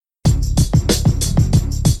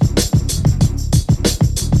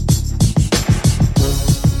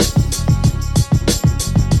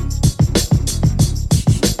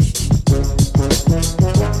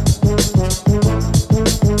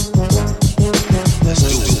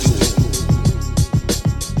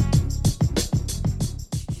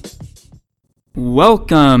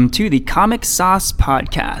Welcome to the Comic Sauce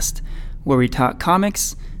Podcast, where we talk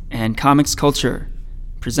comics and comics culture,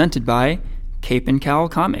 presented by Cape and Cowl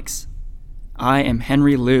Comics. I am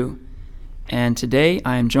Henry Liu, and today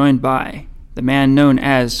I am joined by the man known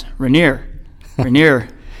as Ranier. Ranier,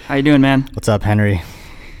 how you doing, man? What's up, Henry?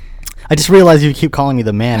 I just realized you keep calling me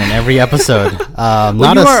the man in every episode.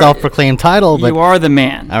 Not a self-proclaimed title, but... You are the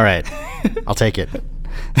man. All right. I'll take it.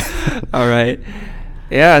 All right.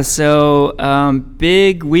 Yeah, so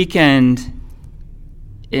big weekend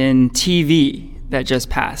in TV that just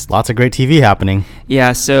passed. Lots of great TV happening.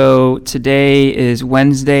 Yeah, so today is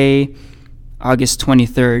Wednesday, August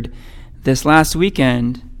 23rd. This last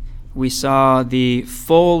weekend, we saw the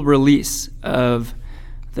full release of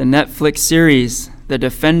the Netflix series, The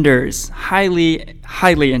Defenders, highly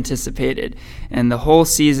anticipated. And the whole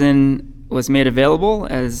season was made available,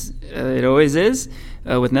 as it always is,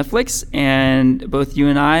 with Netflix. And both you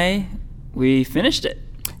and I, we finished it.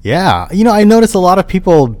 Yeah. I noticed a lot of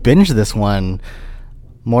people binge this one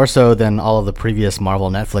more so than all of the previous Marvel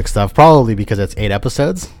Netflix stuff, probably because it's 8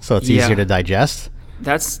 episodes, so it's easier to digest.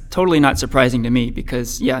 That's totally not surprising to me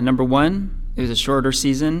because, number one, it was a shorter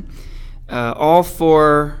season. All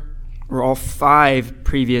 5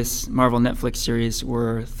 previous Marvel Netflix series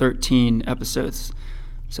were 13 episodes.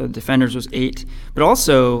 So Defenders was 8. But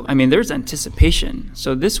also, there's anticipation.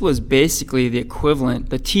 So this was basically the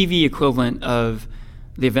TV equivalent of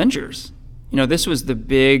the Avengers. This was the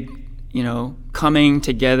big, coming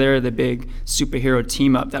together, the big superhero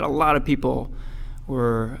team up that a lot of people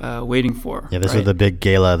were waiting for. Yeah, this was the big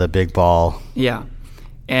gala, the big ball. Yeah.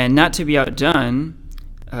 And not to be outdone,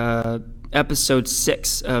 episode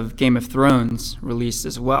 6 of Game of Thrones released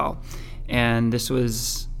as well. And this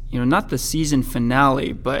was, not the season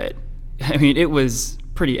finale, but it was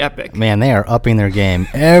pretty epic. Man, they are upping their game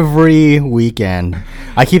every weekend.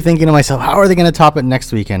 I keep thinking to myself, how are they going to top it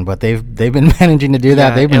next weekend? But they've been managing to do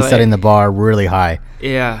that. They've been setting the bar really high.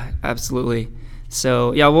 Yeah, absolutely.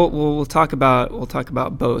 So we'll talk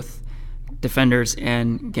about both Defenders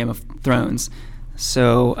and Game of Thrones.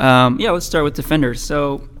 So let's start with Defenders.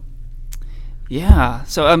 So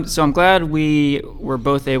I'm glad we were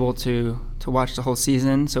both able to watch the whole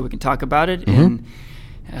season, so we can talk about it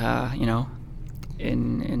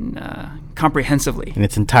comprehensively in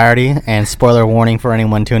its entirety. And spoiler warning for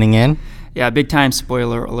anyone tuning in. Yeah, big time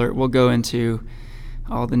spoiler alert. We'll go into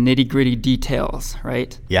all the nitty gritty details,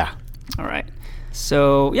 right? Yeah. All right.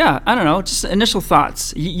 So I don't know. Just initial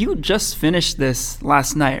thoughts. You just finished this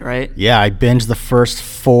last night, right? Yeah, I binged the first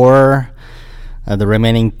 4. The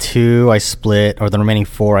remaining 2 I split, or the remaining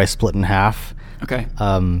 4 I split in half. Okay.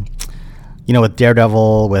 With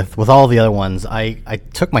Daredevil, with all the other ones, I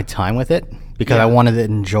took my time with it because I wanted to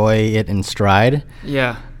enjoy it in stride.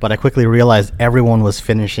 Yeah. But I quickly realized everyone was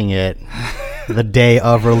finishing it the day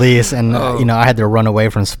of release, and I had to run away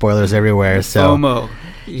from spoilers everywhere. So FOMO.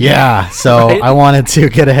 Yeah. So right? I wanted to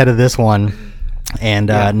get ahead of this one and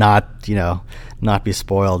not be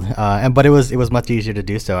spoiled. But it was much easier to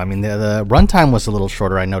do so. The runtime was a little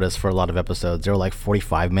shorter, I noticed, for a lot of episodes. They were like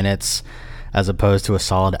 45 minutes as opposed to a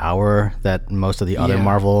solid hour that most of the other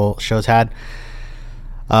Marvel shows had.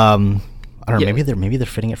 I don't know, maybe they're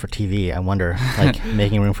fitting it for TV. I wonder, like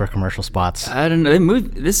making room for commercial spots. I don't know.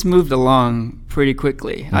 This moved along pretty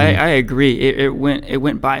quickly. Mm-hmm. I agree. It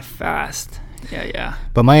went by fast. Yeah.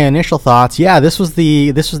 But my initial thoughts, this was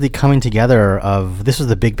the coming together of, this was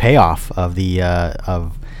the big payoff of the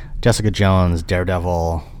of Jessica Jones,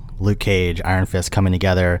 Daredevil, Luke Cage, Iron Fist coming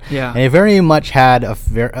together. Yeah. And it very much had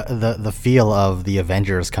the feel of the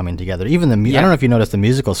Avengers coming together. Even I don't know if you noticed the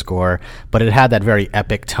musical score, but it had that very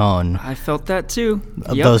epic tone. I felt that too.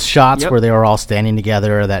 Those shots where they were all standing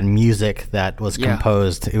together, that music that was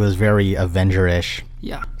composed, it was very Avenger-ish.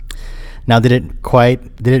 Yeah. Now, did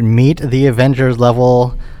it meet the Avengers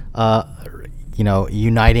level,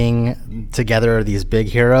 uniting together these big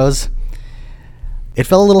heroes? It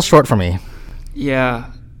fell a little short for me.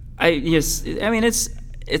 Yeah.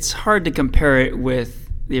 It's hard to compare it with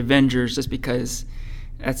the Avengers just because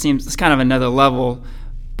it's kind of another level.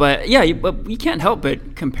 But but you can't help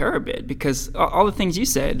but compare a bit because all the things you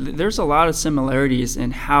said, there's a lot of similarities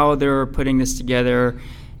in how they're putting this together.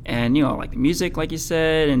 And, like the music, like you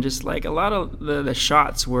said, and just like a lot of the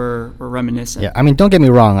shots were reminiscent. Yeah, don't get me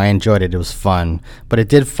wrong. I enjoyed it. It was fun. But it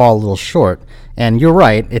did fall a little short. And you're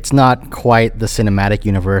right. It's not quite the cinematic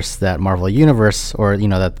universe that Marvel Universe or,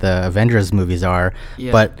 that the Avengers movies are.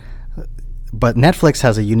 Yeah. But Netflix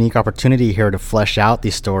has a unique opportunity here to flesh out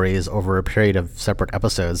these stories over a period of separate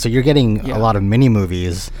episodes. So you're getting a lot of mini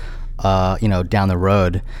movies, down the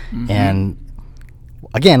road. Mm-hmm. And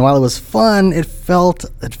again, while it was fun, it felt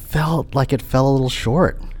like it fell a little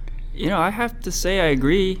short. I have to say I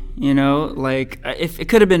agree. If it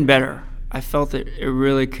could have been better. I felt it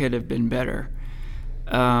really could have been better.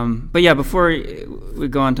 But yeah, before we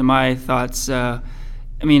go on to my thoughts,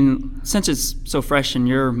 since it's so fresh in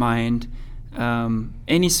your mind,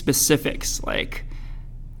 any specifics, like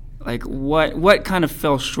what kind of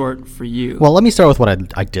fell short for you? Well, let me start with what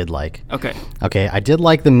I did like. Okay, I did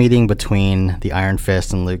like the meeting between the Iron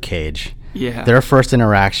Fist and Luke Cage. Yeah. Their first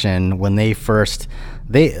interaction, their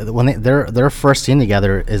first scene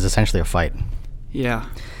together is essentially a fight. Yeah.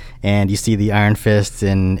 And you see the Iron Fist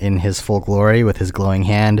in his full glory with his glowing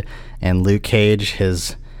hand, and Luke Cage,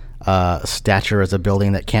 his stature as a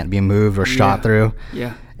building that can't be moved or shot through.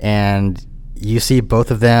 Yeah. And you see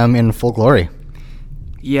both of them in full glory.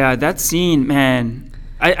 Yeah, that scene, man.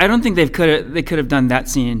 I don't think they could have done that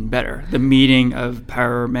scene better. The meeting of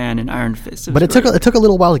Power Man and Iron Fist. But it took a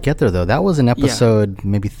little while to get there, though. That was in episode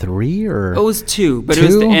maybe 3 or. It was 2, but 2? It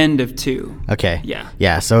was the end of 2. Okay. Yeah.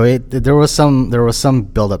 Yeah. So there was some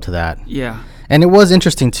build up to that. Yeah. And it was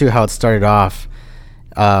interesting too how it started off.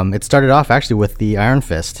 It started off actually with the Iron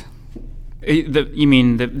Fist. You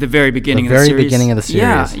mean the very beginning of the series? The very beginning of the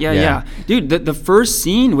series. Yeah. Dude, the first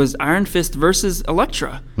scene was Iron Fist versus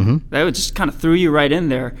Elektra. Mm-hmm. That would just kind of threw you right in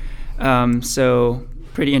there. So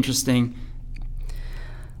pretty interesting.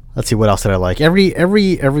 Let's see, what else did I like?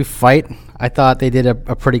 Every fight I thought they did a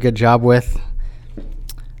pretty good job with.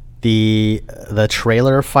 The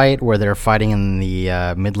trailer fight where they're fighting in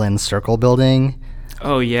the Midland Circle building.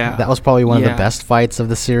 Oh yeah, that was probably one of the best fights of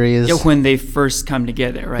the series. Yeah, when they first come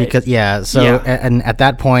together, right? Because and at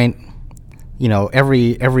that point,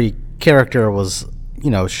 every character was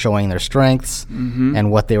showing their strengths and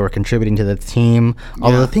what they were contributing to the team.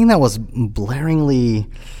 Although the thing that was blaringly,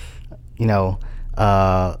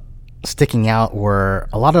 sticking out were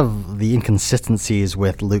a lot of the inconsistencies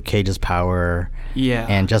with Luke Cage's power,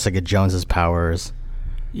 and Jessica Jones's powers.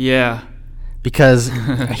 Yeah, because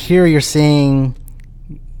here you're seeing,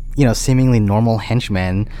 seemingly normal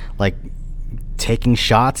henchmen like taking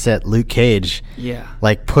shots at Luke Cage. Yeah.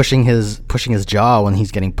 Like pushing his jaw when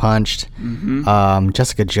he's getting punched. Mm-hmm.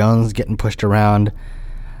 Jessica Jones getting pushed around.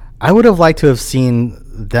 I would have liked to have seen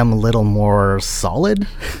them a little more solid.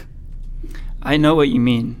 I know what you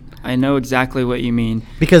mean. I know exactly what you mean.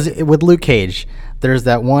 Because with Luke Cage, there's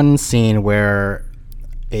that one scene where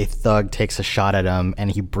a thug takes a shot at him and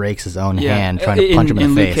he breaks his own hand trying to punch him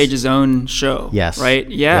in the face. In Luke Cage's own show. Yes. Right?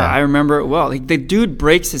 Yeah, I remember it well. Like, the dude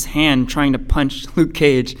breaks his hand trying to punch Luke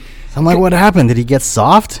Cage. So I'm like, what happened? Did he get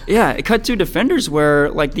soft? Yeah, it cut to defenders where,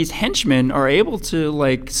 like, these henchmen are able to,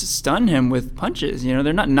 like, stun him with punches.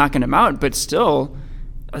 They're not knocking him out, but still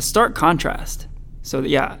a stark contrast. So,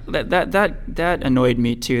 yeah, that annoyed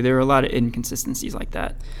me, too. There were a lot of inconsistencies like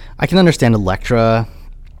that. I can understand Elektra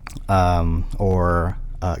or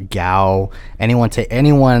Gao,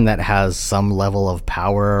 anyone that has some level of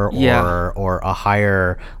power or a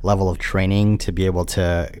higher level of training to be able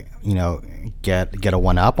to get a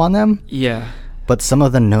one up on them. Yeah. But some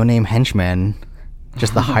of the no-name henchmen,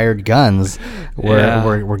 just the hired guns,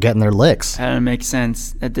 were getting their licks. That didn't make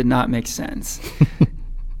sense. That did not make sense.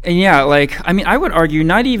 And yeah, I would argue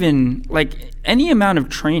not even like any amount of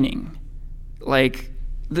training, like.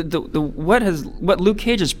 What Luke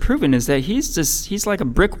Cage has proven is that he's like a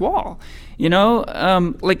brick wall,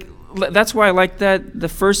 that's why I like the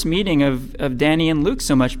first meeting of Danny and Luke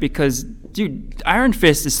so much, because dude, Iron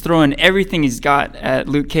Fist is throwing everything he's got at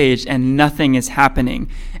Luke Cage and nothing is happening,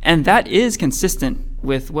 and that is consistent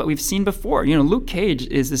with what we've seen before. Luke Cage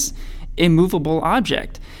is this immovable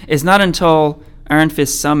object. It's not until Iron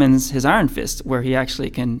Fist summons his Iron Fist where he actually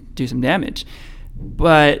can do some damage.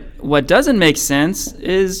 But what doesn't make sense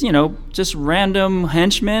is, just random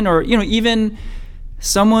henchmen or, even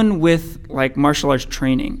someone with like martial arts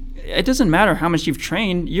training. It doesn't matter how much you've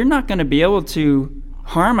trained. You're not going to be able to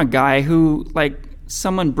harm a guy who, like,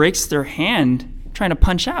 someone breaks their hand trying to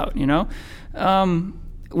punch out, with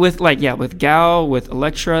Gao, with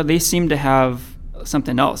Elektra, they seem to have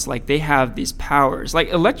something else. Like, they have these powers. Like,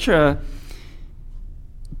 Elektra,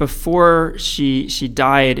 before she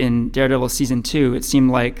died in Daredevil season 2, it seemed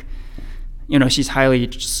like, she's highly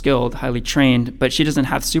skilled, highly trained, but she doesn't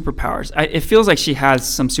have superpowers. It feels like she has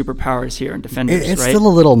some superpowers here in Defenders, it's right? Still a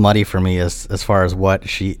little muddy for me as far as what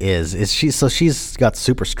she is. She's got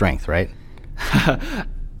super strength, right?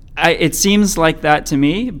 It seems like that to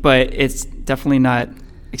me, but it's definitely not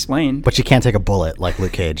explained. But she can't take a bullet like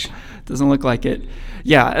Luke Cage. Doesn't look like it.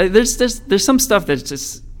 Yeah, there's some stuff that's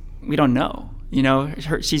just we don't know.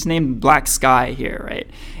 She's named Black Sky here, right?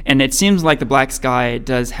 And it seems like the Black Sky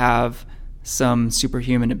does have some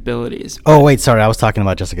superhuman abilities. Oh wait, sorry, I was talking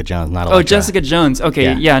about Jessica Jones, not Elektra. Oh, Jessica Jones.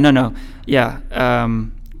 Okay,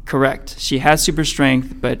 correct. She has super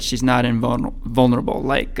strength, but she's not invulnerable.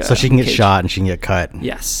 Like so she can get Cage. shot and she can get cut.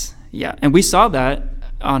 Yes, yeah, and we saw that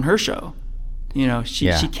on her show.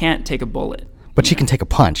 She can't take a bullet, but she can take a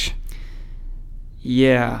punch.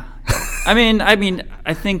 Yeah, I mean,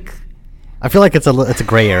 I think. I feel like it's a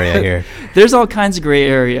gray area here. There's all kinds of gray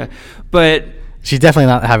area, but. She's definitely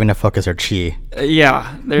not having to focus her chi.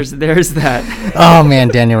 Yeah, there's that. Oh man,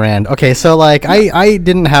 Danny Rand. Okay, so like I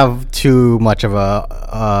didn't have too much of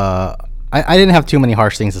a I didn't have too many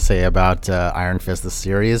harsh things to say about Iron Fist the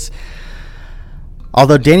series.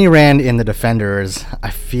 Although Danny Rand in The Defenders, I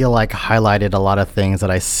feel like highlighted a lot of things that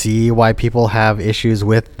I see why people have issues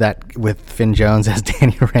with Finn Jones as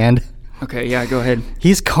Danny Rand. Okay, yeah, go ahead.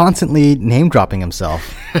 He's constantly name dropping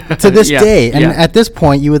himself to this day, and at this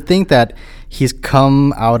point, you would think that he's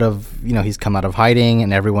come out of hiding,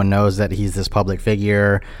 and everyone knows that he's this public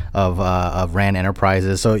figure of Rand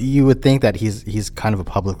Enterprises. So you would think that he's kind of a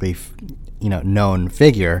publicly known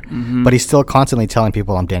figure, but he's still constantly telling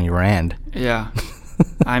people, "I'm Danny Rand." Yeah,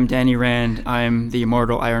 I'm Danny Rand. I'm the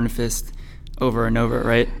immortal Iron Fist. Over and over,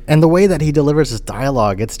 right? And the way that he delivers his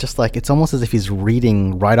dialogue, it's just like, it's almost as if he's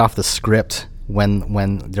reading right off the script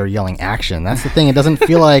when they're yelling action. That's the thing. It doesn't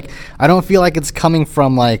feel like, I don't feel like it's coming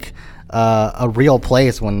from like a real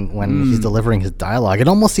place when he's delivering his dialogue. It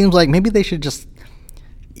almost seems like maybe they should just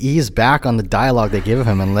ease back on the dialogue they give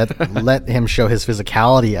him and let him show his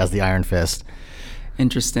physicality as the Iron Fist.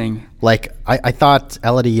 Interesting. Like I thought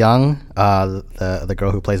Elodie Young, the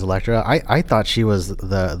girl who plays Elektra, I thought she was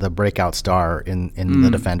the breakout star in The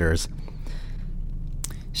Defenders.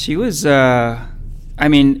 She was, with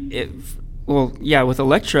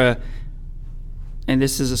Elektra, and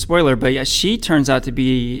this is a spoiler, but yeah, she turns out to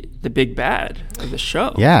be the big bad of the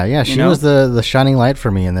show. Yeah, she was the shining light for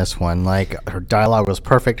me in this one. Like, her dialogue was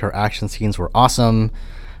perfect, her action scenes were awesome,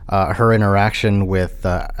 her interaction with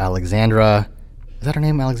Alexandra. Is that her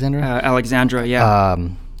name, Alexandra? Alexandra, yeah.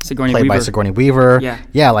 Played by Sigourney Weaver.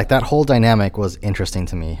 Yeah, like that whole dynamic was interesting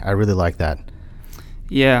to me. I really liked that.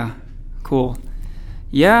 Yeah, cool.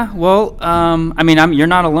 Yeah, well, you're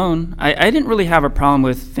not alone. I didn't really have a problem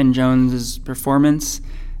with Finn Jones's performance,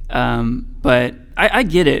 but I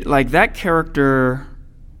get it. Like, that character,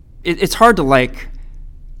 it's hard to like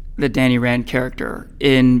the Danny Rand character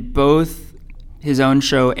in both his own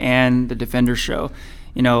show and the Defender show.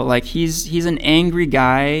 Like, he's an angry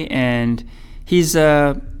guy, and he's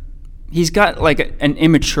got like an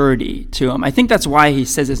immaturity to him. I think that's why he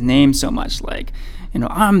says his name so much. Like,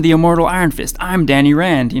 I'm the immortal Iron Fist. I'm Danny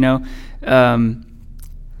Rand. I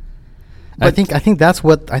think that's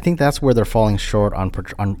where they're falling short on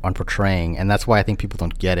portraying, and that's why I think people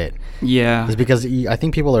don't get it. Yeah, is because I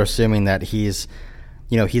think people are assuming that he's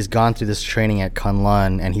gone through this training at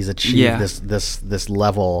Kunlun and he's achieved this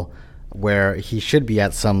level where he should be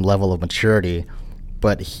at some level of maturity,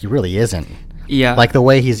 but he really isn't. Yeah, like the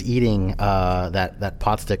way he's eating that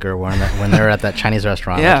pot sticker when they're at that Chinese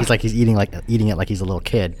restaurant. Yeah, he's eating it like he's a little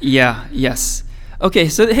kid. Yeah. Yes. Okay.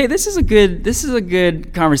 So hey, this is a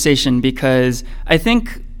good conversation, because I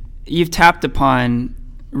think you've tapped upon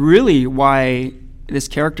really why this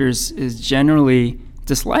character is generally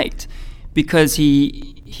disliked, because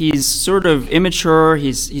he's sort of immature.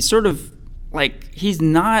 He's sort of like, he's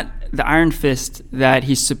not the Iron Fist that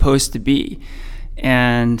he's supposed to be.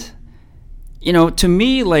 And, to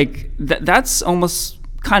me, like, that's almost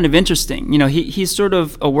kind of interesting. He's sort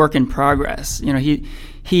of a work in progress. He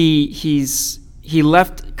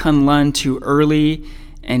left Kunlun too early,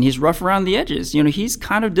 and he's rough around the edges. He's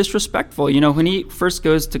kind of disrespectful. When he first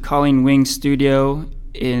goes to Colleen Wing's studio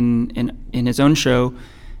in his own show,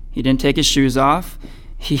 he didn't take his shoes off.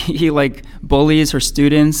 He like bullies her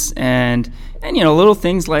students, and little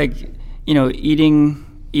things like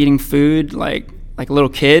eating food like a little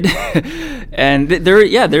kid, and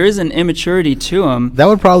there is an immaturity to him. That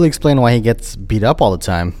would probably explain why he gets beat up all the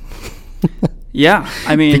time. Yeah,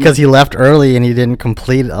 because he left early and he didn't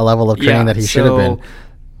complete a level of training that he should have been.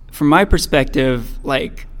 From my perspective,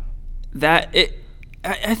 like that,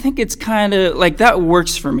 I think it's kind of like that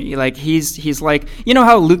works for me. Like, he's like,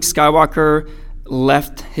 how Luke Skywalker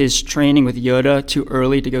left his training with Yoda too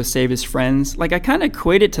early to go save his friends. Like, I kind of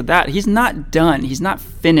equate it to that. He's not done. He's not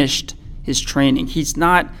finished his training. He's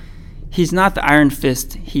not the Iron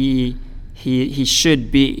Fist he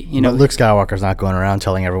should be. But Luke Skywalker's not going around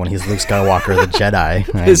telling everyone he's Luke Skywalker, the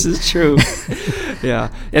Jedi. Right? This is true. Yeah.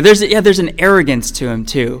 There's an arrogance to him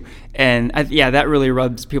too, and that really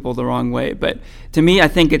rubs people the wrong way. But to me, I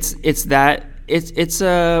think it's a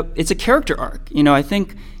character arc. I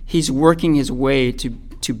think he's working his way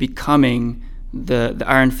to becoming the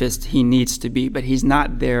Iron Fist he needs to be, but he's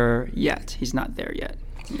not there yet.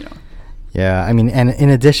 You know. Yeah, I mean, and in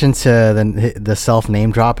addition to the self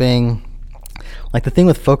name dropping, like the thing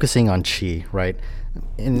with focusing on chi, right?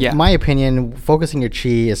 In my opinion, focusing your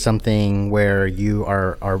chi is something where you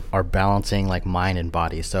are balancing like mind and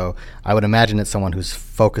body. So I would imagine it's someone who's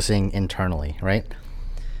focusing internally, right?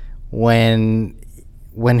 When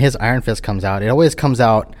his Iron Fist comes out, it always comes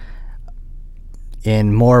out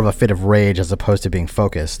in more of a fit of rage as opposed to being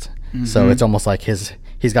focused. Mm-hmm. So it's almost like he's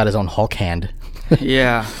got his own Hulk hand.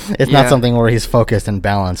 Yeah. It's not something where he's focused and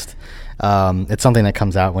balanced. It's something that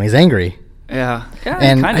comes out when he's angry. Yeah.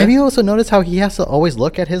 And have you also noticed how he has to always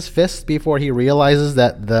look at his fist before he realizes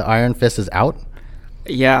that the Iron Fist is out?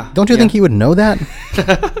 Yeah. Don't you think he would know that?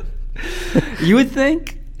 You would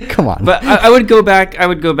think? Come on. But I would go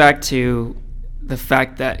back to the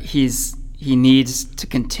fact that he needs to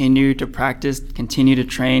continue to practice, continue to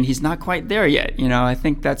train. He's not quite there yet. You know, I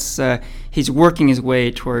think that's he's working his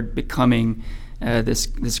way toward becoming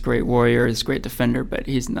this great warrior, this great defender, but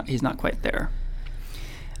he's not quite there.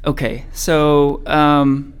 Okay, so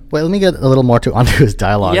wait, let me get a little more onto his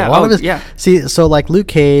dialogue. Yeah. See, so like Luke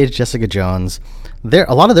Cage, Jessica Jones,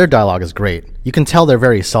 a lot of their dialogue is great. You can tell they're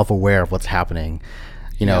very self-aware of what's happening.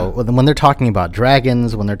 You know, when they're talking about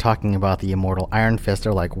dragons, when they're talking about the immortal Iron Fist,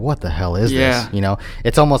 they're like, "What the hell is this?" You know,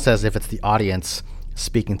 it's almost as if it's the audience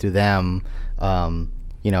speaking through them.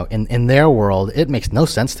 You know, in their world, it makes no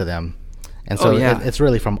sense to them. And so it's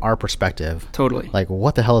really from our perspective. Totally. Like,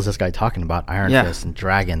 what the hell is this guy talking about? Iron Fist and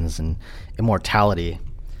dragons and immortality.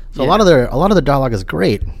 So a lot of their dialogue is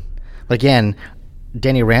great. But again,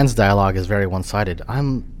 Danny Rand's dialogue is very one-sided.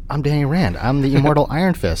 I'm Danny Rand. I'm the immortal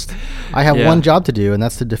Iron Fist. I have one job to do, and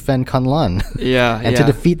that's to defend Kunlun. And to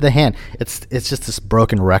defeat the hand. It's just this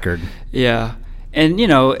broken record. Yeah. And you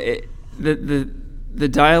know, the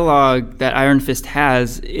dialogue that Iron Fist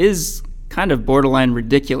has is kind of borderline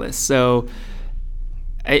ridiculous. So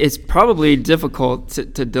it's probably difficult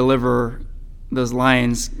to deliver those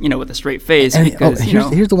lines, you know, with a straight face. Because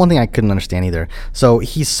here's the one thing I couldn't understand either. So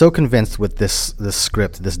he's so convinced with this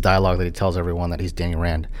script, this dialogue that he tells everyone that he's Danny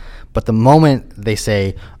Rand. But the moment they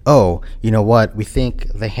say, "Oh, you know what? We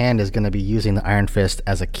think the hand is going to be using the Iron Fist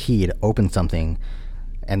as a key to open something,"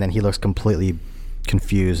 and then he looks completely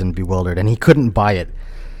confused and bewildered, and he couldn't buy it.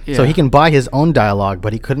 Yeah. So he can buy his own dialogue,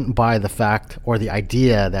 but he couldn't buy the fact or the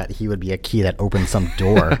idea that he would be a key that opens some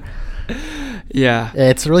door. Yeah.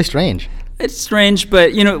 It's really strange. It's strange,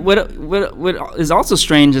 but you know what is also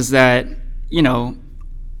strange is that, you know,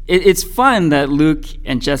 it's fun that Luke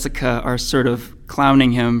and Jessica are sort of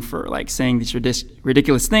clowning him for like saying these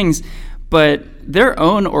ridiculous things, but their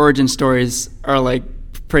own origin stories are like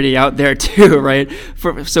pretty out there too, right?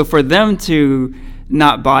 So for them to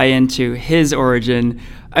not buy into his origin,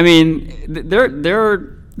 I mean,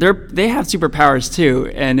 they have superpowers too,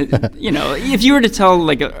 and you know, if you were to tell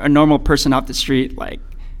like a normal person off the street like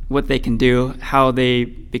what they can do, how they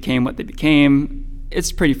became what they became,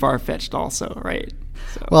 it's pretty far-fetched also, right?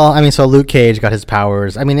 So. Well, I mean, so Luke Cage got his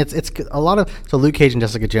powers. I mean, it's a lot of, so Luke Cage and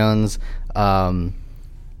Jessica Jones,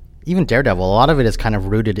 even Daredevil, a lot of it is kind of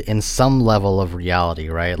rooted in some level of reality,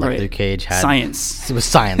 right? Like Luke Cage had science. It was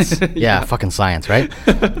science. Yeah, fucking science, right?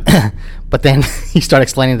 But then you start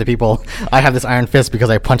explaining to people, I have this Iron Fist because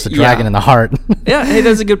I punched the dragon in the heart. Yeah, hey,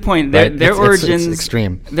 that's a good point. Their origins, it's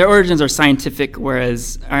extreme. Their origins are scientific,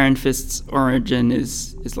 whereas Iron Fist's origin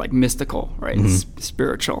is like mystical, right? Mm-hmm. It's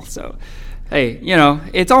spiritual. So, hey, you know,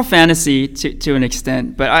 it's all fantasy to an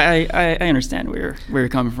extent, but I understand where you're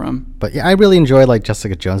coming from. But yeah, I really enjoy like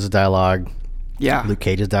Jessica Jones' dialogue. Yeah. Luke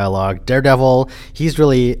Cage's dialogue. Daredevil, he's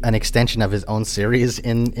really an extension of his own series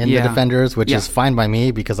in the Defenders, which is fine by me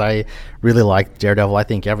because I really like Daredevil. I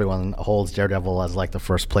think everyone holds Daredevil as like the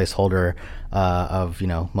first placeholder of, you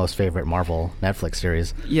know, most favorite Marvel Netflix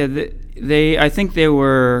series. Yeah, I think they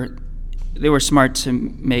were smart to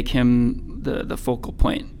make him the focal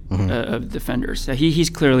point of Defenders. So he's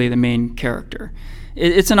clearly the main character.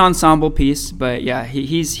 It's an ensemble piece, but yeah,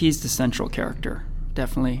 he's the central character,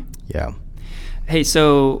 definitely. Yeah. Hey,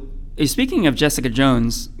 so speaking of Jessica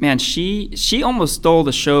Jones, man, she almost stole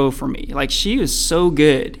the show for me. Like, she was so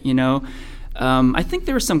good, you know. I think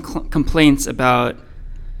there were some complaints about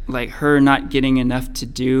like her not getting enough to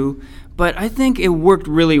do, but I think it worked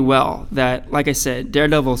really well. That, like I said,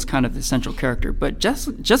 Daredevil's kind of the central character, but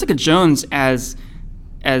Jessica Jones as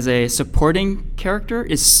a supporting character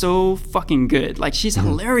is so fucking good. Like, she's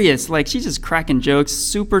hilarious. Like, she's just cracking jokes,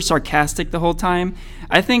 super sarcastic the whole time.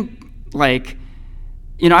 I think, like,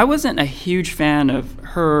 you know, I wasn't a huge fan of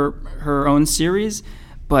her own series,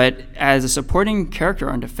 But as a supporting character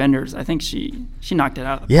on Defenders, I think she knocked it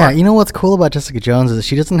out of the Yeah, park. you know what's cool about Jessica Jones is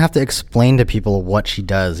she doesn't have to explain to people what she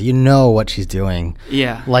does. You know what she's doing.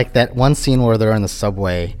 Yeah. Like that one scene where they're on the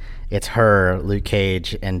subway. It's her, Luke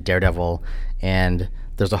Cage, and Daredevil, and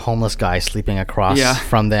there's a homeless guy sleeping across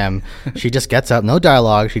from them. She just gets up, no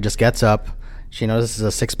dialogue. She just gets up. She notices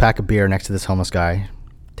a 6-pack of beer next to this homeless guy,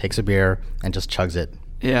 takes a beer, and just chugs it.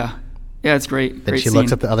 Yeah. Yeah, it's great. Then great she scene.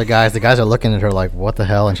 looks at the other guys. The guys are looking at her like, what the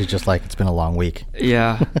hell? And she's just like, it's been a long week.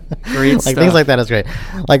 Yeah. Great like stuff. things like that is great.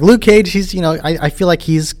 Like Luke Cage, he's, I feel like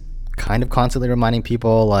he's kind of constantly reminding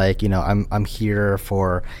people like, I'm here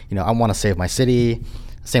for, I want to save my city.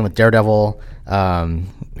 Same with Daredevil.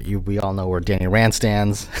 We all know where Danny Rand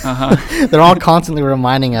stands. Uh-huh. They're all constantly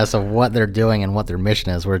reminding us of what they're doing and what their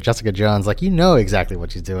mission is. Where Jessica Jones, like, exactly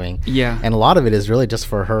what she's doing. Yeah. And a lot of it is really just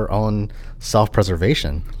for her own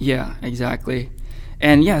self-preservation. Yeah, exactly.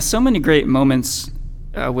 And yeah, so many great moments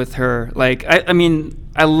with her. Like, I mean,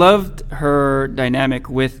 I loved her dynamic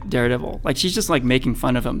with Daredevil. Like, she's just like making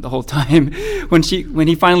fun of him the whole time. when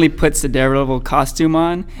he finally puts the Daredevil costume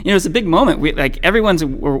on, it's a big moment. Everyone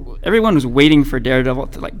was waiting for Daredevil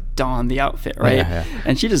to like don the outfit, right? Yeah.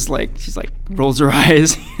 And she's like rolls her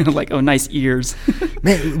eyes, like, oh, nice ears.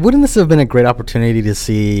 Man, wouldn't this have been a great opportunity to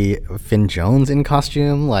see Finn Jones in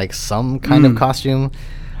costume, like some kind of costume?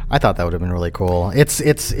 I thought that would have been really cool.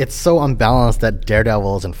 It's so unbalanced that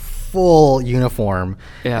Daredevil is in full uniform,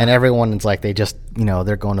 and everyone is like, they just,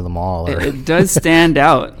 they're going to the mall. It does stand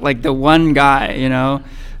out, like the one guy,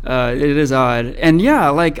 it is odd. And yeah,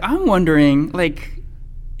 like, I'm wondering, like,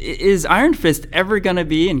 is Iron Fist ever gonna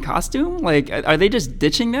be in costume? Like, are they just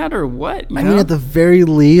ditching that or what? I mean, at the very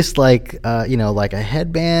least, like, like a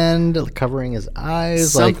headband covering his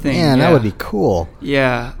eyes. Something, like, man, that would be cool.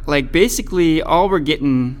 Yeah, like, basically all we're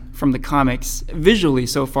getting from the comics visually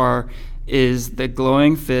so far is the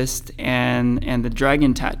glowing fist and the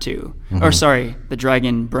dragon tattoo. Mm-hmm. Or sorry, the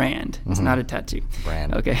dragon brand. It's not a tattoo.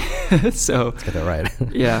 Brand. Okay. So let's get that right.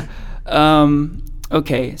 Yeah.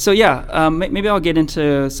 Okay. So yeah, maybe I'll get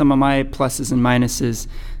into some of my pluses and minuses.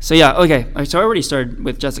 So yeah, okay. So I already started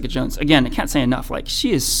with Jessica Jones. Again, I can't say enough. Like,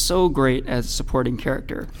 she is so great as a supporting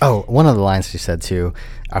character. Oh, one of the lines she said too,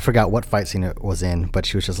 I forgot what fight scene it was in, but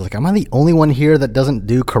she was just like, am I the only one here that doesn't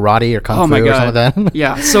do karate or kung fu or something like that?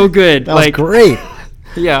 Yeah, so good. That was great.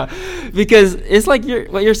 Yeah, because it's like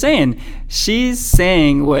what you're saying. She's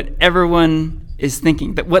saying what everyone is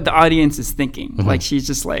thinking, that what the audience is thinking. Mm-hmm. Like, she's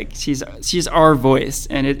just like, she's our voice,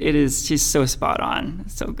 and she's so spot on.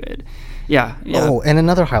 It's so good. Yeah. Oh, and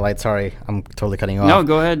another highlight, sorry, I'm totally cutting you off. No,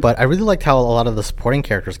 go ahead. But I really liked how a lot of the supporting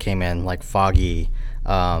characters came in, like Foggy.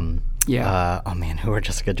 Oh man, who are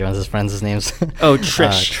Jessica Jones's friends? His names? Oh,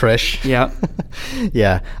 Trish. Trish. Yeah.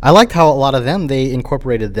 Yeah. I liked how a lot of them, they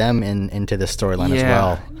incorporated them into this storyline as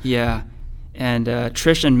well. Yeah. And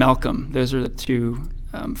Trish and Malcolm, those are the two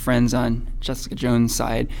friends on Jessica Jones'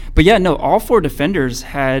 side. But yeah, no, all 4 Defenders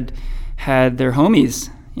had their homies,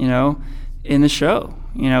 in the show.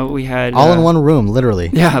 We had all in one room, literally.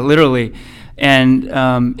 Yeah, literally. And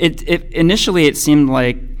it initially it seemed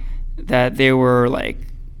like that they were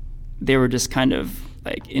just kind of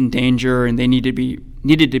like in danger and they needed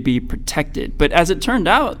to be protected. But as it turned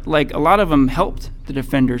out, like, a lot of them helped the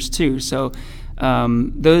Defenders too. So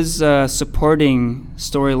those supporting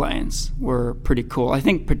storylines were pretty cool. I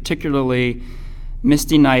think particularly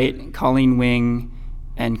Misty Knight, Colleen Wing,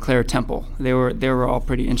 and Claire Temple. They were all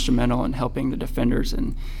pretty instrumental in helping the Defenders,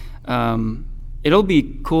 and it'll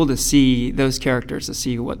be cool to see those characters, to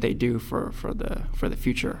see what they do for the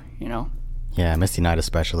future. Yeah, Misty Knight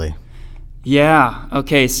especially. Yeah.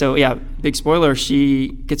 Okay. So yeah, big spoiler. She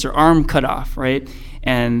gets her arm cut off, right?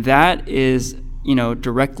 And that is,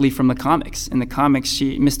 directly from the comics. In the comics,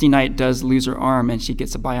 Misty Knight does lose her arm, and she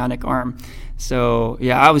gets a bionic arm. So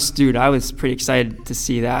yeah, I was pretty excited to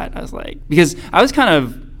see that. I was like, because I was kind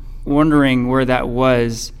of wondering where that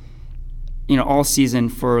was, all season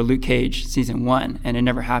for Luke Cage season 1, and it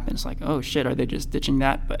never happened. It's like, oh shit, are they just ditching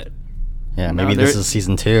that? But yeah, maybe this is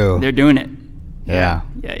season 2. They're doing it. Yeah.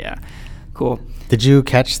 Cool. Did you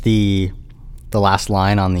catch the last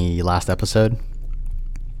line on the last episode?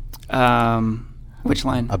 Which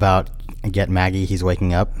line? About get Maggie, he's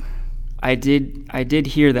waking up. I did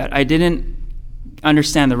hear that. I didn't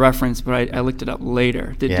understand the reference, but I looked it up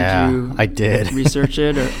later. Did you? I did research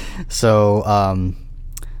it or?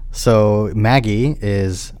 So Maggie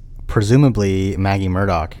is presumably Maggie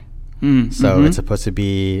Murdock. It's supposed to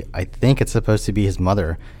be. I think it's supposed to be his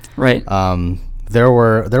mother. Right. There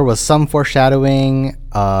was some foreshadowing.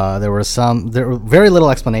 There was very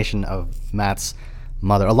little explanation of Matt's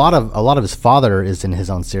mother. A lot of his father is in his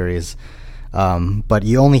own series. But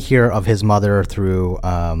you only hear of his mother through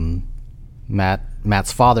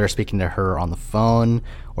Matt's father speaking to her on the phone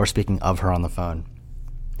or speaking of her on the phone.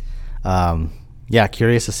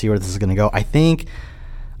 Curious to see where this is going to go. I think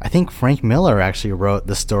Frank Miller actually wrote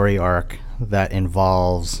the story arc that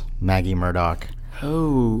involves Maggie Murdock.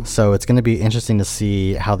 Oh. So it's going to be interesting to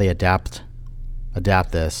see how they adapt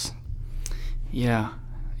this. Yeah,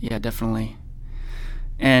 definitely.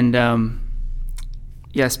 And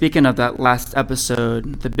speaking of that last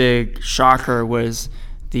episode, the big shocker was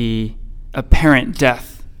the apparent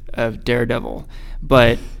death of Daredevil.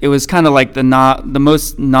 But it was kind of like the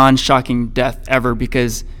most non-shocking death ever,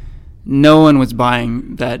 because no one was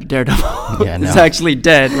buying that Daredevil is actually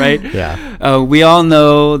dead, right? Yeah. We all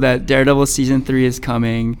know that Daredevil season 3 is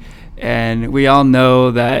coming, and we all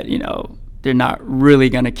know that, they're not really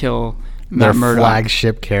going to kill Matt Murdock. Their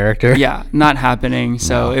flagship character. Yeah, not happening.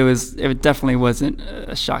 So it definitely wasn't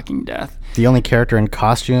a shocking death. The only character in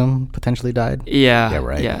costume potentially died? Yeah. Yeah,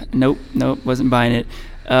 right. Yeah, nope, wasn't buying it.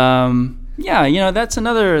 That's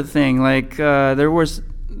another thing. Like, there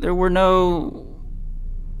were no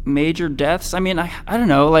major deaths. I mean, I don't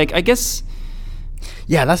know. Like, I guess.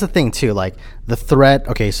 Yeah, that's the thing too. Like the threat.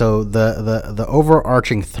 Okay, so the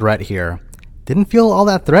overarching threat here didn't feel all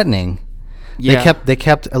that threatening. Yeah. They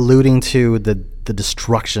kept alluding to the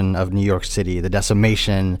destruction of New York City, the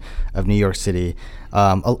decimation of New York City.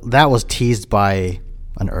 That was teased by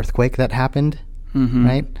an earthquake that happened,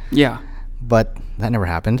 right? Yeah. But that never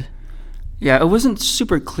happened. Yeah, it wasn't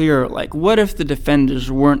super clear. Like, what if the Defenders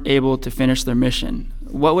weren't able to finish their mission?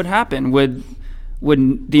 What would happen? Would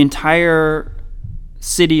the entire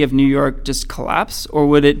city of New York just collapse, or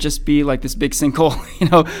would it just be like this big sinkhole?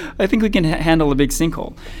 I think we can handle a big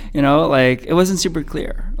sinkhole. Like, it wasn't super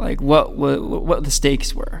clear. Like, what the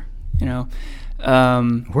stakes were. Where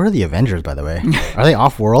are the Avengers, by the way? Are they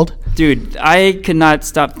off-world? Dude, I could not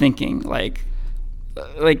stop thinking like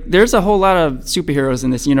there's a whole lot of superheroes in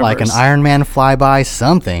this universe. Like an Iron Man flyby,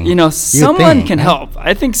 something. Someone can help.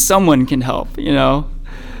 I think someone can help. There's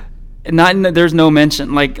no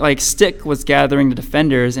mention. Like Stick was gathering the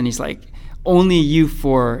Defenders, and he's like, only you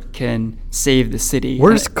four can save the city.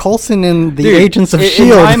 Where's Coulson and the Agents of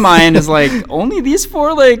S.H.I.E.L.D.? In my mind is like, only these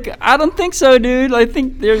four? Like, I don't think so, dude. I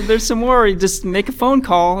think there's some more. You just make a phone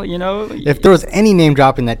call, If there was any name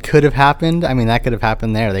dropping that could have happened, I mean, that could have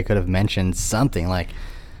happened there. They could have mentioned something like,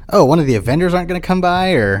 oh, one of the Avengers aren't going to come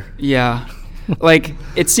by, or... Yeah. Like,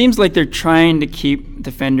 it seems like they're trying to keep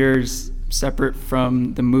Defenders separate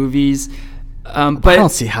from the movies. But I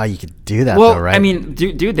don't see how you could do that, though, right? I mean,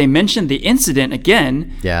 dude, they mentioned the incident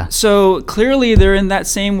again. Yeah. So clearly they're in that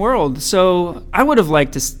same world. So I would have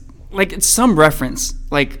liked to, it's some reference.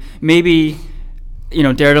 Like, maybe,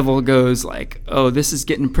 Daredevil goes like, oh, this is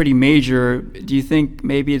getting pretty major. Do you think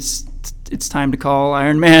maybe it's time to call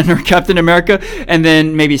Iron Man or Captain America? And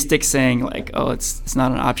then maybe Stick saying like, oh, it's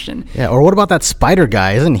not an option. Yeah, or what about that spider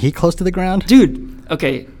guy? Isn't he close to the ground? Dude,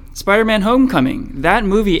 okay. Spider-Man Homecoming. That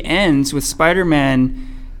movie ends with Spider-Man.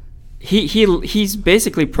 He's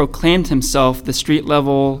basically proclaimed himself the street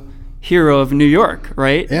level hero of New York,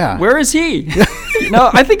 right? Yeah. Where is he?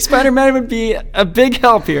 I think Spider-Man would be a big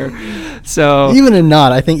help here. So even a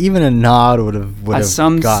nod. I think even a nod would have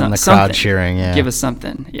gotten the crowd cheering. Yeah. Give us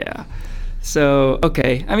something. Yeah. So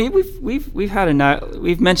okay. I mean, we've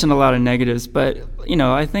mentioned a lot of negatives, but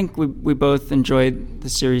I think we both enjoyed the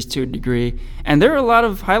series to a degree, and there are a lot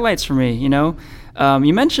of highlights for me. You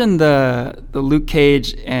mentioned the Luke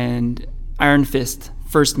Cage and Iron Fist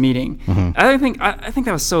first meeting. Mm-hmm. I think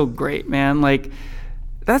that was so great, man. Like,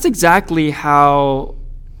 that's exactly how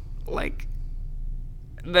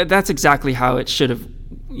that's exactly how it should have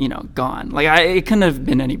gone. Like, it couldn't have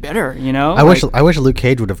been any better. I wish Luke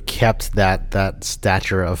Cage would have kept that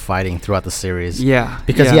stature of fighting throughout the series. Yeah,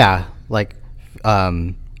 because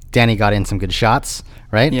Danny got in some good shots,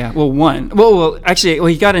 right? Yeah. Well,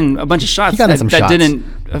 he got in a bunch of shots that didn't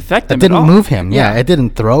affect him. It didn't at all. Move him. Yeah. It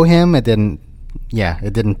didn't throw him. It didn't. Yeah.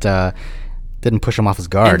 It didn't push him off his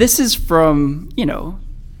guard. And this is from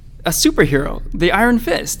a superhero, the Iron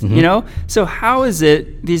Fist. Mm-hmm. So how is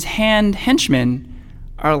it these henchmen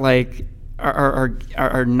are like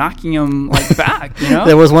are knocking him like back?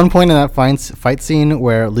 There was one point in that fight scene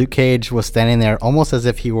where Luke Cage was standing there almost as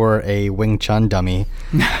if he were a Wing Chun dummy,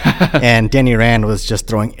 and Danny Rand was just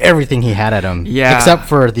throwing everything he had at him, except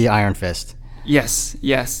for the Iron Fist. Yes,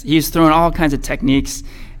 he's throwing all kinds of techniques,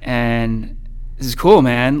 and this is cool,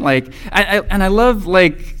 man. Like, I love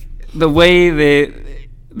like the way they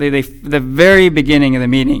the very beginning of the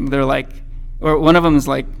meeting, they're like, or one of them is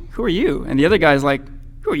like, "Who are you?" and the other guy's like,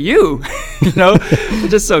 "Who are you?" It's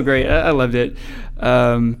just so great. I loved it.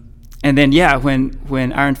 And then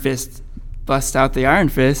when Iron Fist busts out the Iron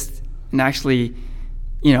Fist and actually,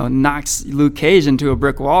 knocks Luke Cage into a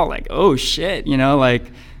brick wall, like, oh shit,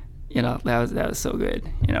 that was so good.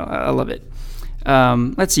 I love it.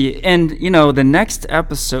 Let's see. And, the next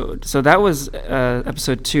episode, so that was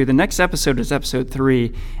episode 2. The next episode is episode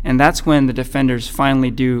 3, and that's when the Defenders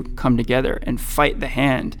finally do come together and fight the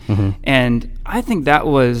Hand. Mm-hmm. And I think that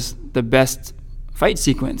was the best fight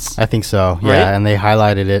sequence. I think so, yeah. Right? And they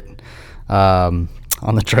highlighted it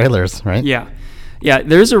on the trailers, right? Yeah. Yeah,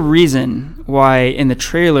 there's a reason why in the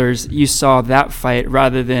trailers you saw that fight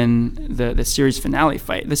rather than the series finale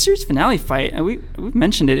fight. The series finale fight, and we've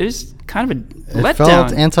mentioned it, it was kind of a letdown. It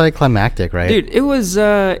felt anticlimactic, right? Dude, it was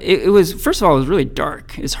first of all, it was really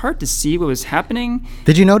dark. It's hard to see what was happening.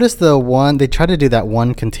 Did you notice they tried to do that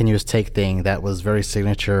one continuous take thing that was very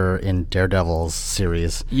signature in Daredevil's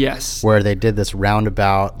series? Yes. Where they did this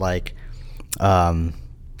roundabout, like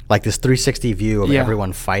this 360 view of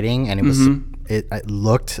everyone fighting, and it was... Mm-hmm. It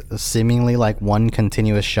looked seemingly like one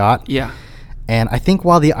continuous shot. Yeah. And I think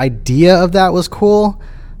while the idea of that was cool,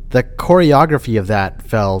 the choreography of that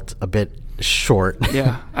felt a bit short.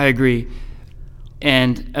 Yeah, I agree.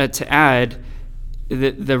 And to add,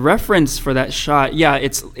 the reference for that shot,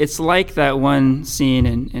 it's like that one scene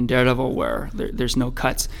in Daredevil where there's no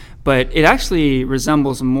cuts. But it actually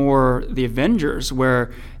resembles more the Avengers,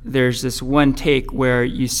 where there's this one take where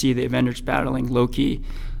you see the Avengers battling Loki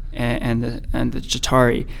and the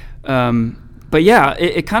Chitauri, but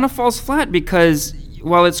it kind of falls flat because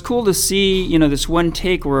while it's cool to see this one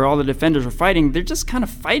take where all the Defenders are fighting, they're just kind of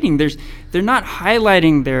fighting. They're not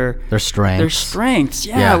highlighting their strengths. Their strengths,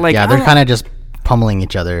 they're kind of just pummeling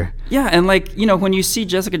each other. Yeah, and when you see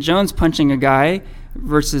Jessica Jones punching a guy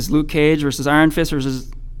versus Luke Cage versus Iron Fist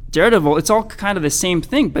versus Daredevil, it's all kind of the same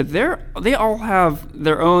thing, but they all have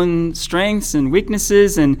their own strengths and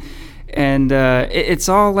weaknesses and it's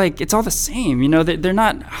all the same. They're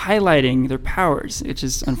not highlighting their powers, which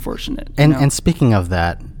is unfortunate. And speaking of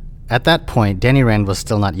that, at that point, Danny Rand was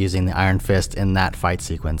still not using the Iron Fist in that fight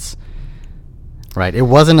sequence, right? It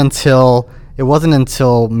wasn't until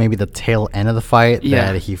maybe the tail end of the fight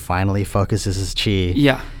that he finally focuses his chi.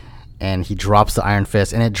 Yeah. And he drops the Iron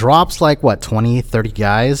Fist, and it drops 20, 30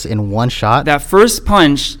 guys in one shot. That first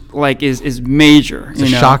punch is major. It's a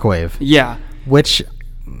shockwave. Yeah. Which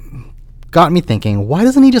got me thinking, why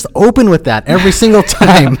doesn't he just open with that every single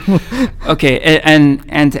time? Okay,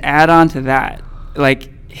 and to add on to that,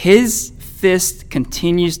 his fist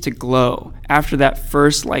continues to glow after that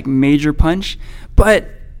first major punch, but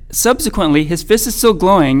subsequently his fist is still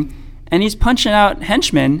glowing and he's punching out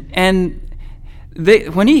henchmen, and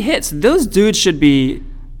when he hits, those dudes should be,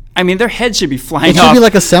 their heads should be flying off. It should be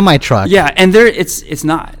like a semi-truck. Yeah, and it's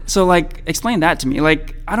not. So, explain that to me.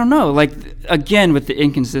 I don't know. Again, with the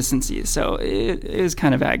inconsistencies. So, it was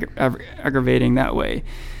kind of aggravating that way.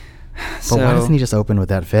 But why doesn't he just open with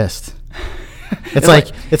that fist? It's like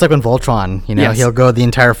when Voltron, yes. He'll go the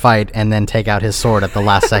entire fight and then take out his sword at the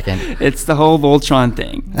last second. It's the whole Voltron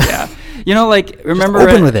thing. Yeah. Remember just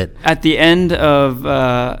open with it. At the end of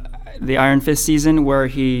the Iron Fist season where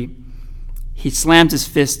he slams his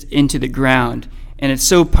fist into the ground, and it's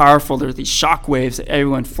so powerful. There's these shock waves that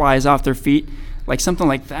everyone flies off their feet, something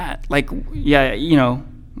like that. Why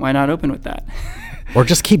not open with that? Or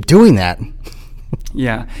just keep doing that.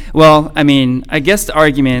 Yeah. Well, I guess the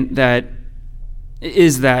argument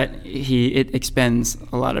is that it expends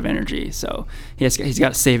a lot of energy, so he's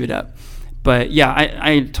got to save it up. But yeah,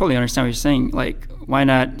 I totally understand what you're saying. Why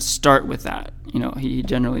not start with that? He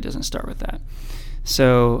generally doesn't start with that.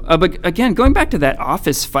 So, but again, going back to that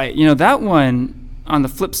office fight, that one on the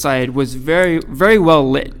flip side was very, very well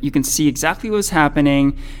lit. You can see exactly what was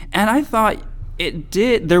happening, and I thought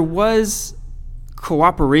there was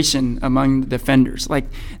cooperation among the Defenders.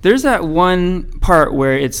 There's that one part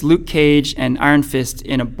where it's Luke Cage and Iron Fist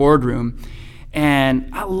in a boardroom, and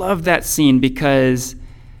I love that scene because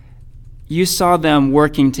you saw them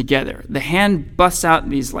working together. The Hand busts out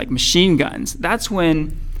these machine guns. That's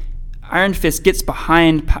when Iron Fist gets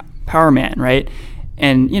behind Power Man, right?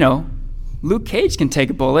 And, Luke Cage can take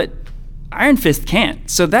a bullet. Iron Fist can't.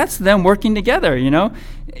 So that's them working together,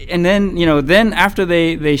 And then, then after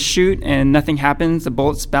they shoot and nothing happens, the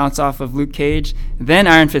bullets bounce off of Luke Cage, then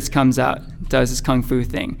Iron Fist comes out, does his kung fu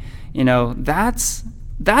thing. That's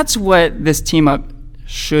what this team up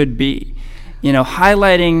should be.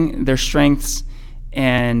 Highlighting their strengths,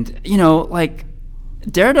 and,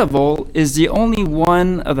 Daredevil is the only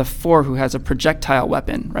one of the 4 who has a projectile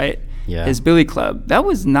weapon, right? Yeah. His billy club. That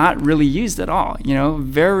was not really used at all,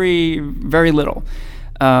 very, very little.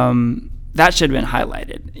 that should have been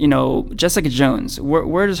highlighted. Jessica Jones,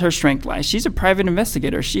 where does her strength lie? She's a private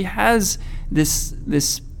investigator. She has this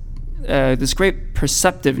great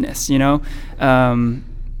perceptiveness.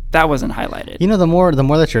 That wasn't highlighted. The more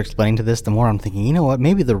that you're explaining to this, the more I'm thinking, you know what?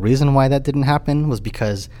 Maybe the reason why that didn't happen was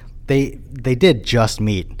because they did just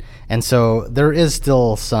meet, and so there is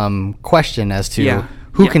still some question as to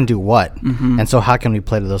who can do what, and so how can we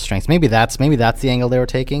play to those strengths? Maybe that's the angle they were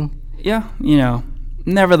taking. Yeah,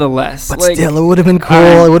 nevertheless, but still, it would have been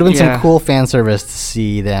cool. It would have been some cool fan service to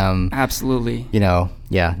see them. Absolutely.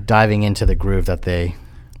 Diving into the groove that they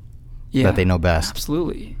know best.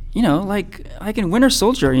 Absolutely. Like in Winter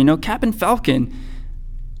Soldier, Cap and Falcon.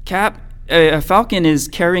 Falcon is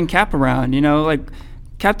carrying Cap around. Like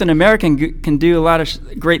Captain America can do a lot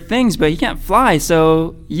of great things, but he can't fly.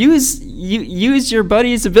 So use your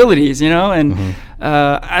buddy's abilities. And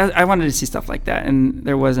I wanted to see stuff like that, and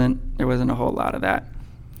there wasn't a whole lot of that.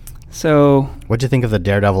 So what'd you think of the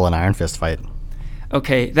Daredevil and Iron Fist fight?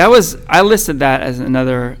 Okay, I listed that as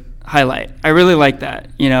another highlight. I really like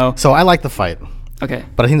that. So I like the fight. Okay.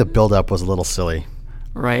 But I think the build-up was a little silly.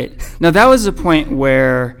 Right. Now, that was a point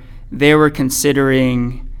where they were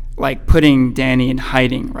considering, like, putting Danny in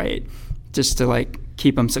hiding, right? Just to, like,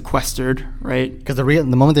 keep him sequestered, right? Because the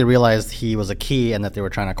moment they realized he was a key and that they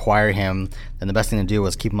were trying to acquire him, then the best thing to do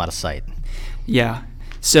was keep him out of sight. Yeah.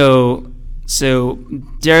 So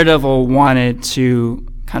Daredevil wanted to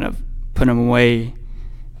kind of put him away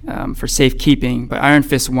for safekeeping, but Iron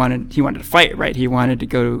Fist wanted to fight, right? He wanted to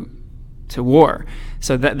go to war.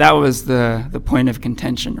 So that was the point of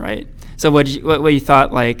contention, right? So what you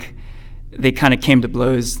thought, like, they kind of came to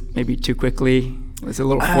blows maybe too quickly? Was it a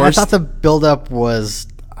little forced? I thought the buildup was,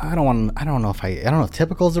 I don't know if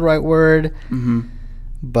typical is the right word,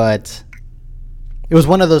 but it was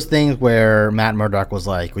one of those things where Matt Murdock was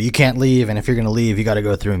like, well, you can't leave, and if you're going to leave, you got to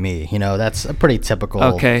go through me. That's a pretty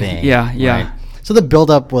typical thing. Yeah. Right? So the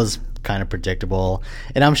buildup was kind of predictable,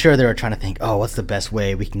 and I'm sure they were trying to think, oh, what's the best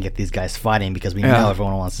way we can get these guys fighting, because we know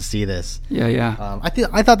everyone wants to see this.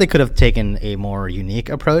 I thought they could have taken a more unique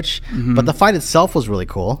approach, but the fight itself was really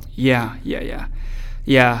cool. Yeah.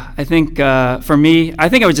 I think for me, I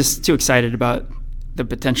think I was just too excited about the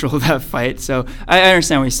potential of that fight. So I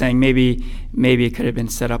understand what you're saying. Maybe it could have been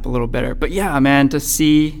set up a little better. But yeah, man, to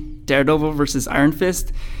see Daredevil versus Iron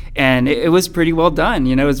Fist, and it was pretty well done.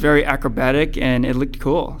 It was very acrobatic and it looked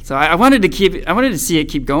cool. So I wanted to see it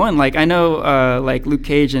keep going. Like, I know like Luke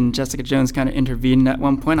Cage and Jessica Jones kind of intervened at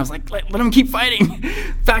one point. I was like, let them keep fighting.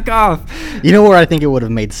 Back off. Where I think it would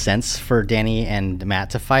have made sense for Danny and Matt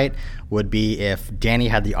to fight would be if Danny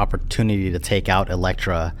had the opportunity to take out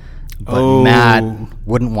Elektra, but Matt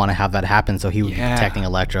wouldn't want to have that happen, so he would be protecting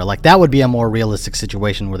Elektra. Like, that would be a more realistic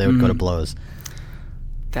situation where they would go to blows.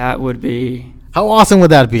 That would be... How awesome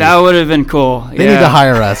would that be? That would have been cool. They need to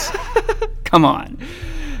hire us. Come on.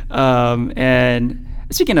 And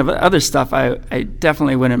speaking of other stuff, I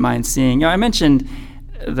definitely wouldn't mind seeing. I mentioned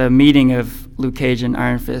the meeting of Luke Cage and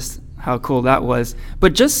Iron Fist, how cool that was.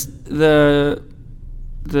 But just the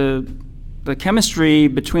chemistry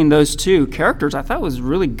between those two characters, I thought was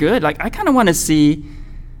really good. Like, I kind of want to see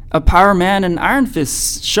a Power Man and Iron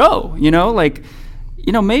Fist show.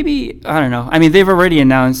 Maybe, I don't know. I mean, they've already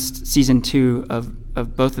announced season 2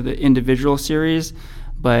 of both of the individual series,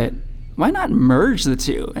 but why not merge the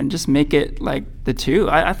two and just make it like the two?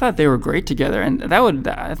 I thought they were great together, and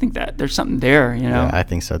I think that there's something there, Yeah, I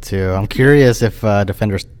think so too. I'm curious if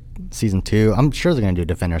Defenders season 2, I'm sure they're going to do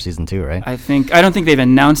Defender season 2, right? I don't think they've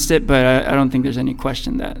announced it, but I don't think there's any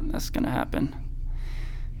question that that's going to happen.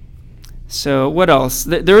 So what else?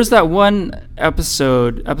 There was that one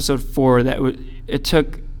episode 4, that it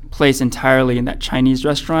took place entirely in that Chinese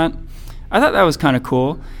restaurant. I thought that was kind of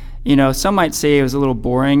cool. Some might say it was a little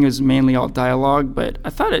boring. It was mainly all dialogue, but I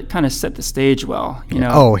thought it kind of set the stage well.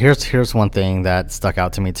 Oh, here's one thing that stuck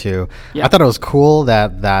out to me too. Yeah. I thought it was cool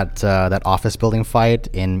that office building fight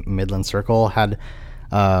in Midland Circle had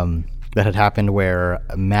happened where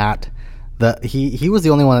Matt, he was the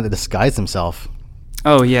only one that disguised himself.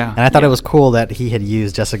 Oh yeah, and I thought it was cool that he had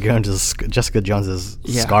used Jessica Jones's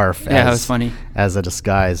scarf. That was funny, as a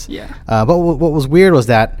disguise. Yeah. But what was weird was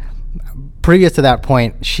that previous to that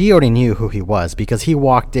point, she already knew who he was, because he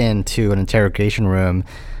walked into an interrogation room,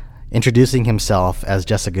 introducing himself as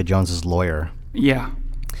Jessica Jones's lawyer. Yeah.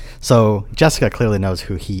 So Jessica clearly knows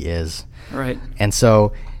who he is. Right. And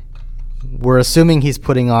so we're assuming he's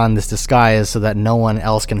putting on this disguise so that no one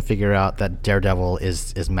else can figure out that Daredevil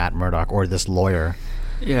is Matt Murdock or this lawyer.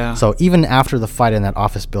 Yeah. So even after the fight in that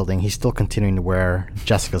office building, he's still continuing to wear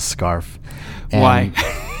Jessica's scarf. And why?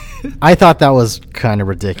 I thought that was kind of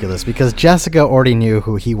ridiculous, because Jessica already knew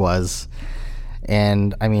who he was.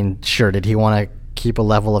 And I mean, sure, did he want to keep a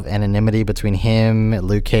level of anonymity between him,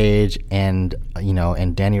 Luke Cage, and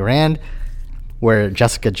and Danny Rand, where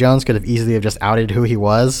Jessica Jones could have easily have just outed who he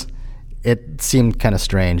was? It seemed kind of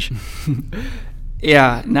strange.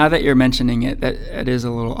 Yeah, now that you're mentioning it, that is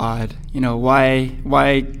a little odd.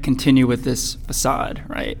 Why continue with this facade,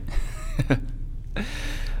 right?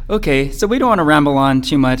 Okay, so we don't want to ramble on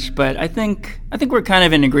too much, but I think we're kind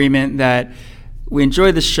of in agreement that we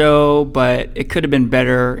enjoyed the show, but it could have been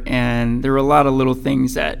better, and there were a lot of little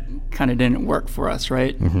things that kind of didn't work for us,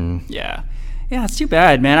 right? Mm-hmm. Yeah, it's too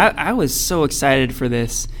bad, man. I was so excited for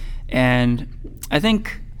this, and I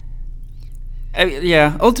think,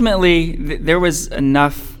 ultimately there was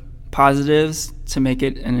enough positives to make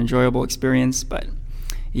it an enjoyable experience, but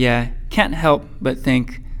can't help but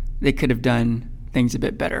think they could have done things a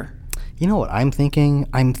bit better. You know what I'm thinking?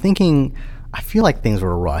 I feel like things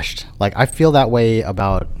were rushed. Like, I feel that way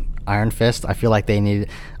about Iron Fist. I feel like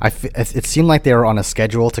it seemed like they were on a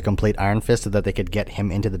schedule to complete Iron Fist so that they could get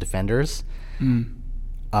him into the Defenders. And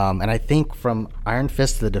I think from Iron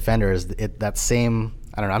Fist to the Defenders, that same,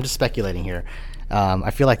 I don't know, I'm just speculating here.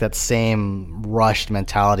 I feel like that same rushed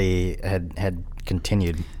mentality had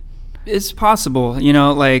continued. It's possible,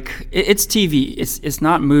 it's TV. It's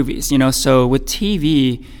not movies, so with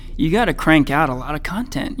TV, you got to crank out a lot of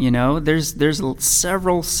content, There's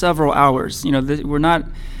several hours, we're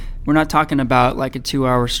not talking about like a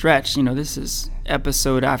 2-hour stretch, this is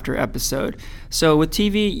episode after episode. So with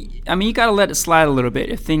TV, I mean, you got to let it slide a little bit.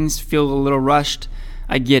 If things feel a little rushed,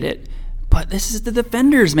 I get it. But this is the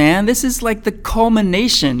Defenders, man. This is like the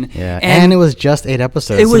culmination. Yeah, and it was just 8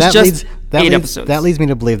 episodes. It was just 8 episodes. That leads me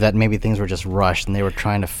to believe that maybe things were just rushed and they were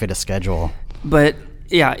trying to fit a schedule. But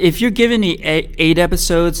yeah, if you're giving me 8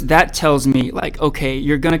 episodes, that tells me like, okay,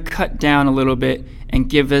 you're gonna cut down a little bit and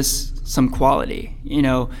give us some quality.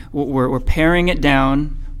 We're paring it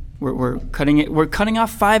down. We're cutting it. We're cutting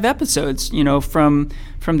off 5 episodes. From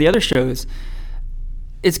the other shows.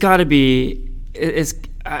 It's got to be.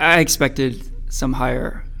 I expected some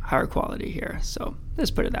higher quality here. So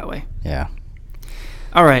let's put it that way. Yeah.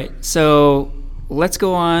 All right. So let's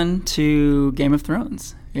go on to Game of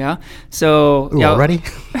Thrones. Yeah. So already?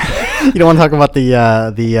 You don't want to talk about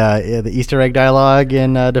the Easter egg dialogue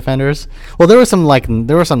in Defenders? Well, there were some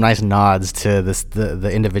nice nods to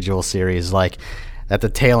the individual series, like at the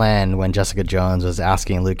tail end when Jessica Jones was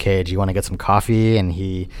asking Luke Cage, "You want to get some coffee?" and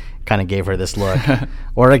he kind of gave her this look.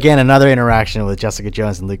 Or again, another interaction with Jessica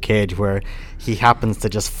Jones and Luke Cage where he happens to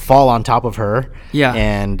just fall on top of her. Yeah.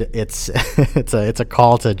 And it's a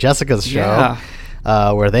call to Jessica's show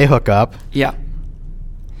where they hook up. Yeah.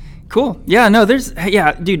 Cool. Yeah, no,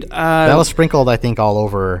 dude. That was sprinkled, I think, all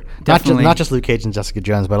over. Not just Luke Cage and Jessica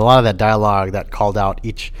Jones, but a lot of that dialogue that called out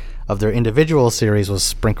each of their individual series was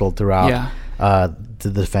sprinkled throughout the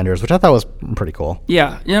Defenders, which I thought was pretty cool.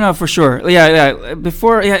 Yeah, for sure. Yeah.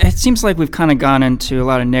 Before, it seems like we've kind of gone into a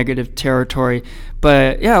lot of negative territory,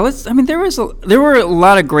 but there were a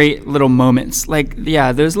lot of great little moments. Like,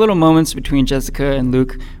 those little moments between Jessica and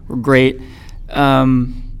Luke were great. At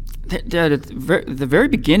the very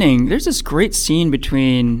beginning, there's this great scene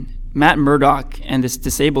between Matt Murdock and this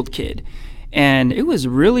disabled kid, and it was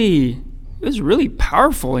really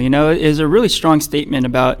powerful. It was a really strong statement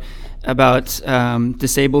about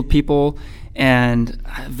disabled people, and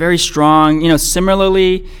very strong.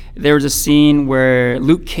 Similarly, there was a scene where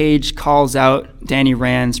Luke Cage calls out Danny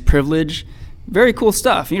Rand's privilege. Very cool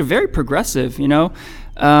stuff. Very progressive.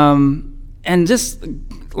 And just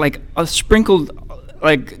like a sprinkled.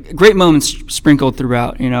 Like great moments sprinkled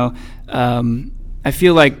throughout, I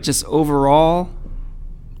feel like just overall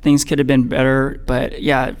things could have been better, but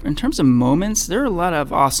in terms of moments, there are a lot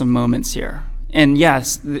of awesome moments here. And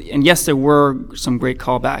yes, there were some great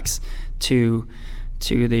callbacks to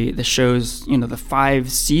the show's, the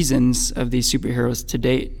 5 seasons of these superheroes to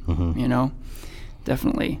date. Mm-hmm.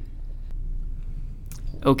 Definitely.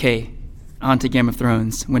 Okay, on to Game of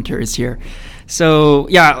Thrones. Winter is here. So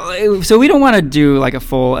we don't want to do like a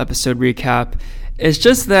full episode recap. It's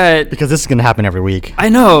just that because this is going to happen every week. I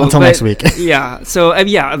know until next week. So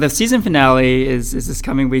the season finale is this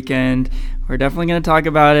coming weekend. We're definitely going to talk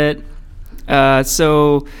about it. Like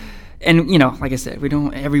I said,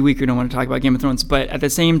 every week we don't want to talk about Game of Thrones, but at the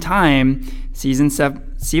same time, season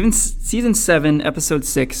 7, episode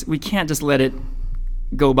 6, we can't just let it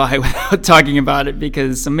go by without talking about it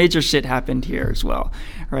because some major shit happened here as well,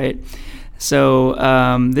 right? So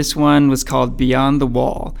this one was called Beyond the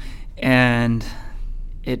Wall, and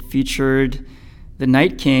it featured the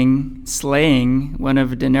Night King slaying one of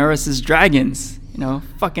Daenerys' dragons.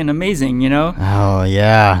 Fucking amazing, Oh,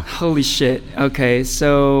 yeah. Holy shit. Okay,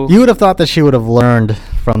 so... You would have thought that she would have learned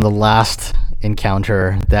from the last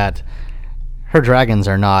encounter that her dragons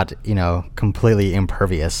are not, completely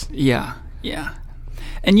impervious. Yeah.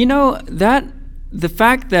 And that the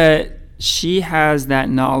fact that she has that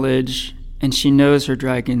knowledge and she knows her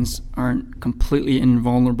dragons aren't completely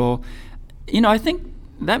invulnerable, I think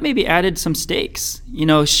that maybe added some stakes.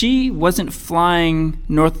 She wasn't flying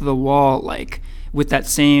north of the wall with that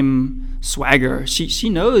same swagger. She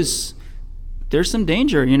knows there's some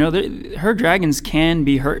danger. Her dragons can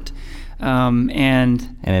be hurt.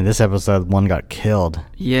 And in this episode, one got killed.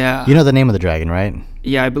 Yeah. You know the name of the dragon, right?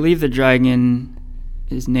 Yeah, I believe the dragon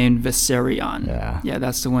is named Viserion. Yeah,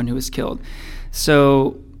 that's the one who was killed.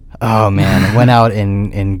 So... Oh, man. It went out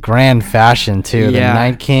in grand fashion, too. Yeah. The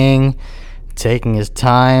Night King taking his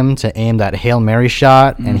time to aim that Hail Mary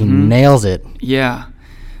shot, and he nails it. Yeah,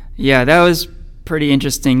 that was pretty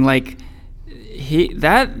interesting. That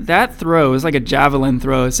throw was like a javelin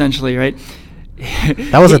throw, essentially, right?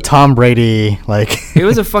 That was a Tom Brady, it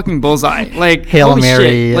was a fucking bullseye. Hail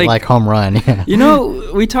Mary, home run.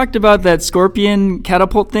 Yeah. We talked about that scorpion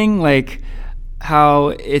catapult thing, how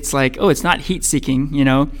it's it's not heat-seeking,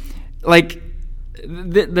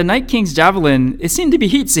 The Night King's javelin, it seemed to be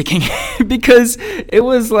heat-seeking because it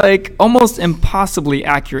was almost impossibly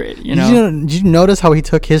accurate. Did you notice how he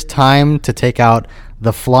took his time to take out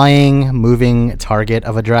the flying, moving target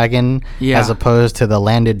of a dragon, as opposed to the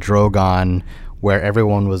landed Drogon, where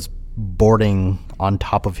everyone was boarding on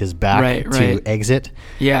top of his back to exit?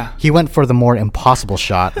 Yeah, he went for the more impossible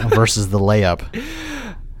shot versus the layup.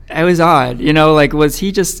 It was odd, was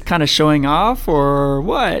he just kind of showing off or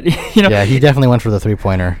what? Yeah, he definitely went for the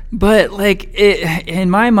 3-pointer. But in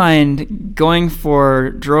my mind, going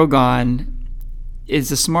for Drogon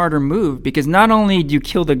is a smarter move because not only do you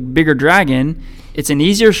kill the bigger dragon, it's an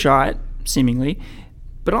easier shot, seemingly,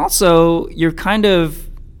 but also you're kind of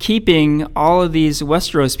keeping all of these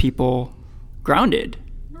Westeros people grounded.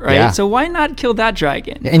 Right, yeah. So why not kill that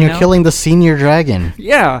dragon? And you're killing the senior dragon.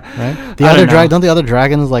 Yeah, right. Don't the other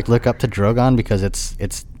dragons look up to Drogon because it's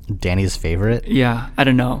Dany's favorite? Yeah, I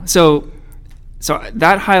don't know. So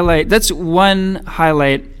that's one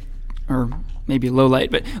highlight, or maybe low light.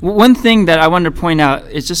 But one thing that I wanted to point out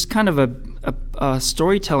is just kind of a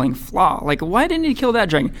storytelling flaw. Why didn't he kill that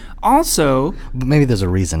dragon? Also, maybe there's a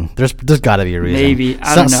reason. There's got to be a reason. Maybe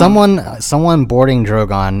I don't know. Someone boarding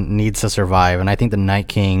Drogon needs to survive, and I think the Night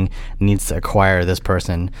King needs to acquire this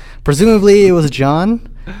person. Presumably, it was Jon,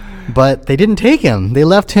 but they didn't take him. They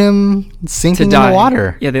left him sinking in the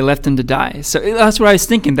water. Yeah, they left him to die. So that's what I was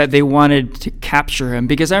thinking, that they wanted to capture him,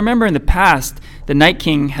 because I remember in the past the Night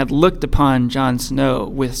King had looked upon Jon Snow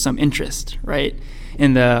with some interest, right?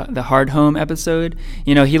 In the Hardhome episode,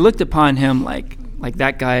 he looked upon him like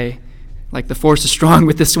that guy, the force is strong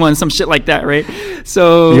with this one, some shit like that, right?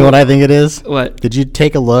 So you know what I think it is? What? Did you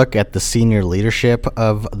take a look at the senior leadership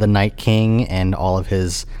of the Night King and all of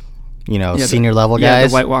his, senior level guys? Yeah,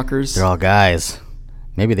 the White Walkers. They're all guys.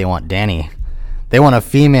 Maybe they want Dany. They want a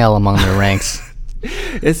female among their ranks.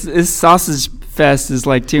 This sausage fest is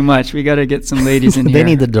too much. We got to get some ladies in here. They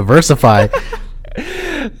need to diversify.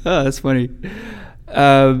 Oh, that's funny.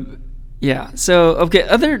 Yeah. So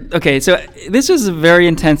So this was a very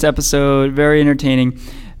intense episode, very entertaining,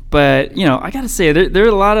 but I gotta say there are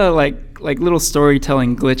a lot of little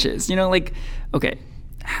storytelling glitches. Okay,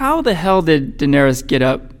 how the hell did Daenerys get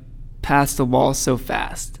up past the wall so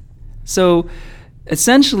fast? So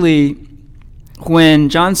essentially, when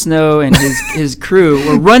Jon Snow and his crew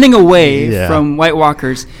were running away from White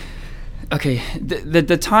Walkers, okay,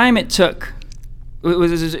 the time it took.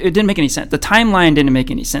 It didn't make any sense. The timeline didn't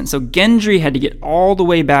make any sense. So Gendry had to get all the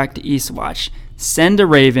way back to Eastwatch, send a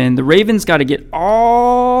Raven. The Raven's got to get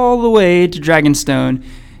all the way to Dragonstone.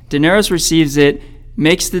 Daenerys receives it,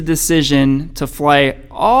 makes the decision to fly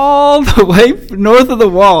all the way north of the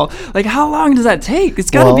wall. How long does that take?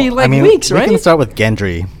 It's got to be weeks, right? We can start with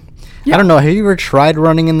Gendry. Yeah. I don't know. Have you ever tried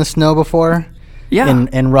running in the snow before? Yeah.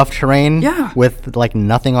 In rough terrain? Yeah. With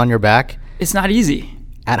nothing on your back? It's not easy.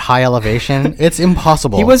 At high elevation, it's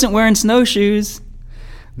impossible. He wasn't wearing snowshoes.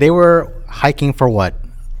 They were hiking for what?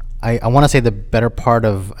 I want to say the better part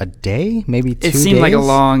of a day, maybe 2 days. It seemed like a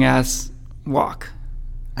long-ass walk.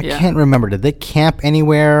 I can't remember. Did they camp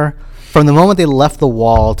anywhere? From the moment they left the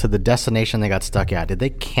wall to the destination they got stuck at, did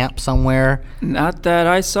they camp somewhere? Not that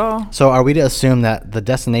I saw. So are we to assume that the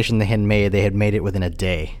destination they had made it within a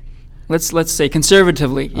day? Let's say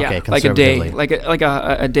conservatively, yeah, okay, conservatively. Like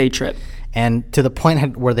a day trip. And to the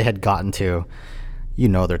point where they had gotten to,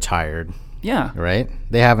 they're tired. Yeah. Right?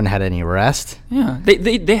 They haven't had any rest. Yeah.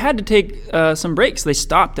 They had to take some breaks. They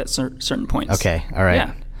stopped at certain points. Okay. All right.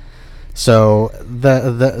 Yeah. So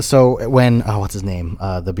so when what's his name?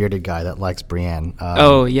 The bearded guy that likes Brienne.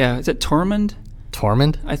 Yeah. Is it Tormund?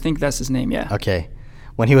 Tormund? I think that's his name. Yeah. Okay.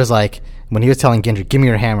 When he was telling Gendry, "Give me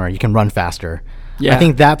your hammer. You can run faster." Yeah. I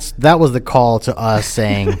think that was the call to us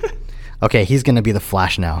saying, "Okay, he's gonna be the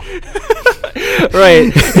Flash now."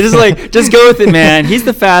 Right. Just go with it, man. He's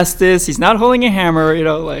the fastest. He's not holding a hammer.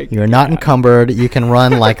 You're not encumbered. You can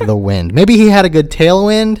run like the wind. Maybe he had a good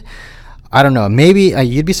tailwind. I don't know. Maybe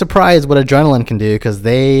you'd be surprised what adrenaline can do, because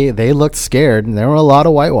they looked scared, and there were a lot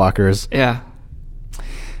of White Walkers. Yeah.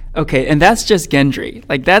 Okay, and that's just Gendry.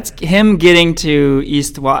 That's him getting to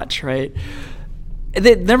Eastwatch, right?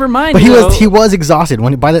 Never mind. But he was exhausted he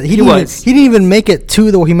didn't even make it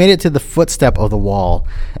he made it to the footstep of the wall,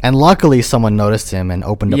 and luckily someone noticed him and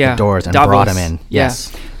opened up the doors and brought him in. Yeah.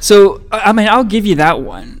 Yes. So I'll give you that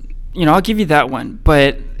one.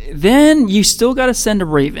 But then you still got to send a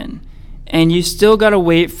raven. And you still got to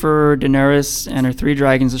wait for Daenerys and her 3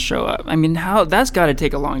 dragons to show up. That's got to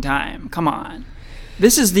take a long time. Come on.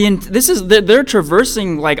 They're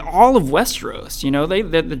traversing all of Westeros.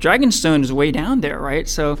 The Dragonstone is way down there, right?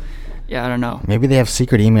 So, yeah, I don't know. Maybe they have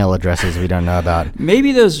secret email addresses we don't know about.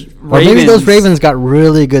 Maybe those ravens got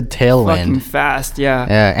really good tailwind. Fucking fast, yeah.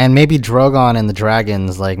 Yeah, and maybe Drogon and the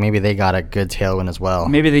dragons, maybe they got a good tailwind as well.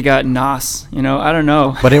 Maybe they got Nos. I don't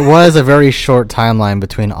know. But it was a very short timeline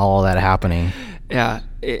between all that happening. Yeah.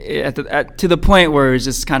 To the point where it's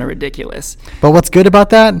just kind of ridiculous. But what's good about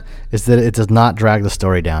that is that it does not drag the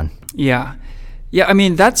story down. Yeah. Yeah,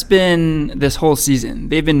 that's been this whole season.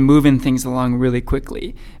 They've been moving things along really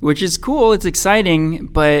quickly, which is cool. It's exciting,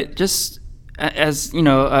 but just as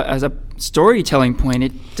a storytelling point,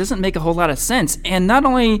 it doesn't make a whole lot of sense. And not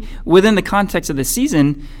only within the context of the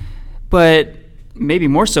season, but maybe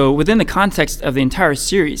more so within the context of the entire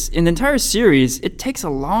series. In the entire series, it takes a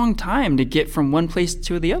long time to get from one place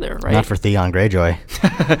to the other, right? Not for Theon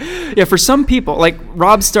Greyjoy. Yeah, for some people, like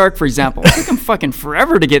Robb Stark, for example, it took him fucking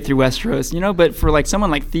forever to get through Westeros, But for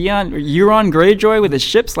someone like Theon or Euron Greyjoy with his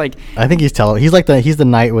ships, I think he's the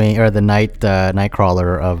Nightwing or the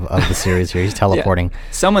Nightcrawler of the series here. He's teleporting. Yeah,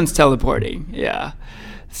 someone's teleporting. Yeah.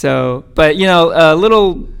 So, but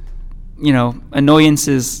little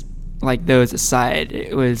annoyances like those aside,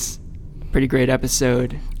 it was a pretty great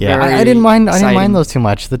episode. Yeah, I didn't mind those too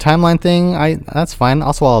much. The timeline thing, that's fine.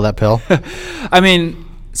 I'll swallow that pill.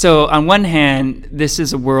 So on one hand, this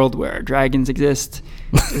is a world where dragons exist.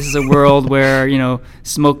 This is a world where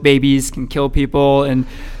smoke babies can kill people, and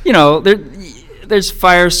there's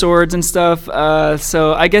fire swords and stuff.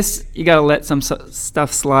 So I guess you gotta let some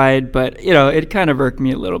stuff slide, but it kind of irked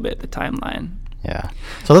me a little bit, the timeline. Yeah.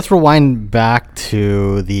 So let's rewind back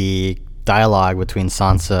to the dialogue between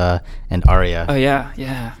Sansa and Arya. Oh,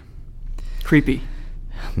 yeah. Creepy.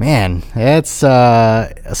 Man, it's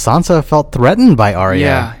Sansa felt threatened by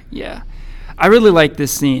Arya. Yeah. I really like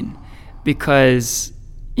this scene because,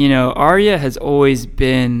 Arya has always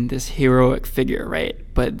been this heroic figure, right?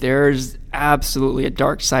 But there's absolutely a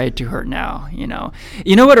dark side to her now, You know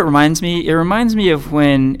what it reminds me? It reminds me of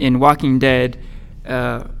when in Walking Dead,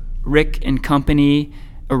 Rick and company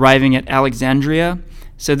arriving at Alexandria.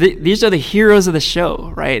 So these are the heroes of the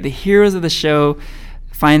show, right? The heroes of the show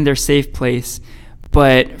find their safe place.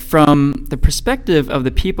 But from the perspective of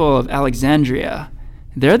the people of Alexandria,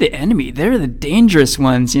 they're the enemy. They're the dangerous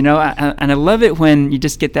ones, And I love it when you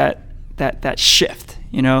just get that shift,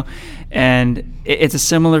 And it's a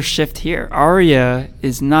similar shift here. Arya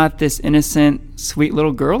is not this innocent, sweet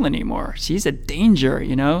little girl anymore. She's a danger,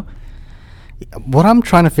 What I'm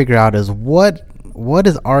trying to figure out is what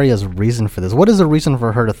is Arya's reason for this? What is the reason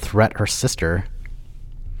for her to threat her sister?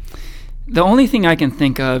 The only thing I can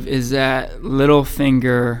think of is that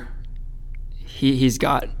Littlefinger, he's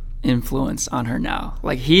got influence on her now.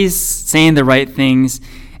 He's saying the right things,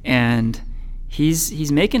 and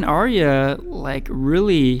he's making Arya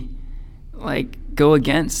really go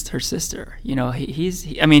against her sister.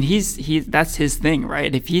 That's his thing,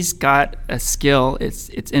 right? If he's got a skill, it's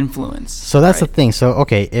influence. So that's right? The thing. So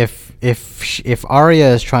okay, if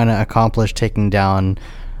Arya is trying to accomplish taking down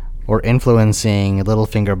or influencing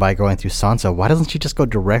Littlefinger by going through Sansa, why doesn't she just go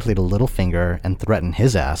directly to Littlefinger and threaten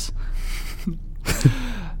his ass?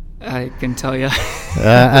 I can tell you.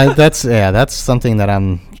 That's something that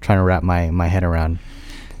I'm trying to wrap my head around.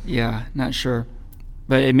 Yeah, not sure.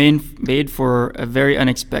 But it made for a very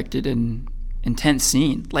unexpected and intense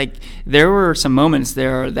scene. There were some moments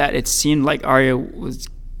there that it seemed like Arya was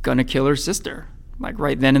gonna kill her sister,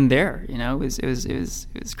 right then and there. It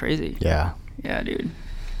was crazy. Yeah. Yeah, dude.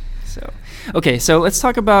 So, okay, so let's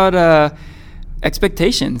talk about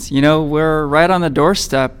expectations. We're right on the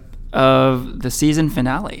doorstep of the season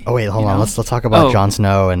finale. Oh wait, hold on. Let's talk about Jon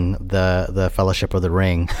Snow and the Fellowship of the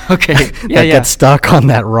Ring. Okay, that gets stuck on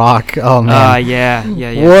that rock. Oh man.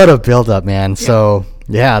 Yeah. What a build up, man. Yeah. So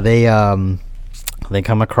they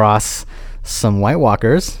come across some White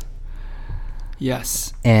Walkers.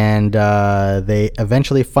 Yes. And they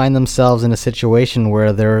eventually find themselves in a situation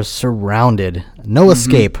where they're surrounded, no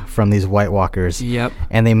escape from these White Walkers. Yep.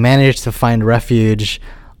 And they manage to find refuge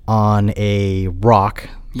on a rock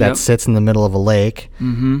that sits in the middle of a lake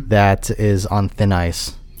that is on thin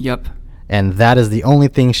ice. Yep. And that is the only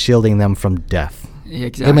thing shielding them from death.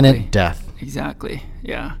 Exactly. Imminent death. Exactly.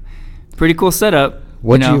 Yeah. Pretty cool setup.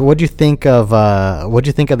 What'd you think of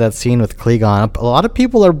that scene with Clegon? A lot of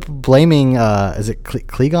people are blaming is it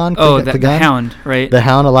Clegon? The Hound, right? The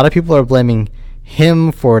Hound. A lot of people are blaming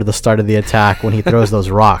him for the start of the attack when he throws those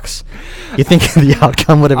rocks. You think the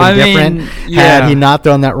outcome would have been different had he not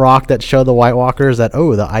thrown that rock that showed the White Walkers that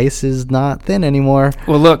the ice is not thin anymore?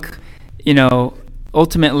 Well, look,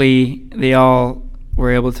 ultimately they all were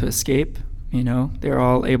able to escape. They're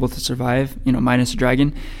all able to survive. Minus the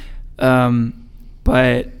dragon.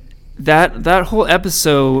 But that whole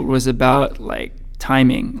episode was about like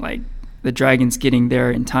timing, like the dragons getting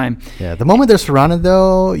there in time. Yeah, the moment they're surrounded,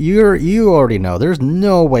 though, you already know there's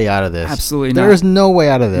no way out of this. Absolutely not. There is no way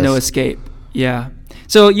out of this. No escape. Yeah.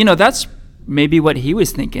 So that's maybe what he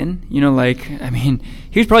was thinking. He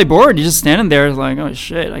was probably bored. He's just standing there, like, oh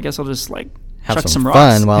shit, I guess I'll just like have chuck some rocks.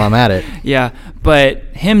 fun while I'm at it. Yeah, but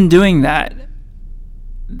him doing that,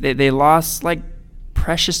 they lost like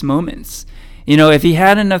precious moments. If he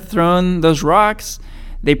hadn't have thrown those rocks,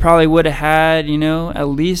 they probably would have had, at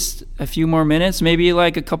least a few more minutes, maybe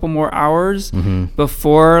like a couple more hours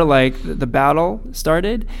before like the battle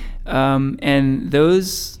started. And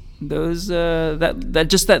that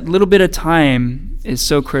little bit of time is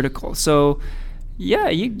so critical. So yeah,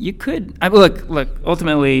 you could. Look.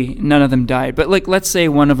 Ultimately, none of them died. But like, let's say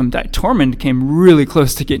one of them died. Tormund came really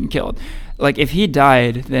close to getting killed. Like, if he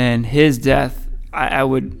died, then his death, I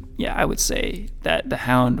would say that the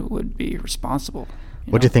Hound would be responsible.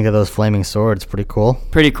 What'd you think of those flaming swords? Pretty cool.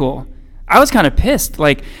 Pretty cool. I was kind of pissed.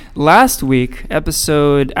 Like last week,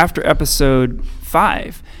 after episode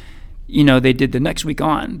 5, they did the next week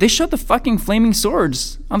on. They showed the fucking flaming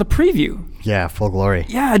swords on the preview. Yeah, full glory.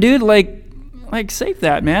 Yeah, dude. Like save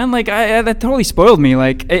that, man. Like that totally spoiled me.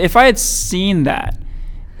 Like if I had seen that,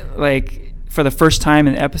 like for the first time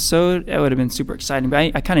in the episode, that would have been super exciting.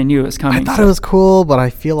 But I kind of knew it was coming. I thought it was cool, but I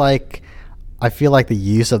feel like the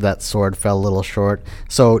use of that sword fell a little short.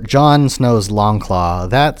 So Jon Snow's Longclaw,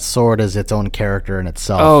 that sword is its own character in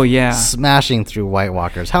itself. Oh yeah, smashing through White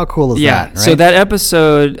Walkers. How cool is that? Right? So that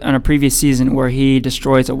episode on a previous season where he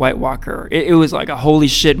destroys a White Walker, it was like a holy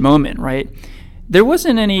shit moment, right? There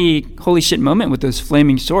wasn't any holy shit moment with those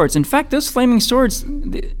flaming swords. In fact, those flaming swords,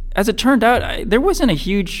 as it turned out, there wasn't a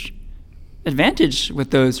huge advantage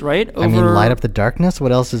with those, right? Light up the darkness.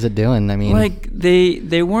 What else is it doing? Like they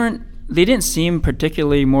didn't seem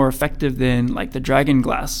particularly more effective than like the dragon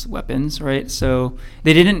glass weapons, right? So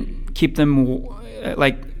they didn't keep them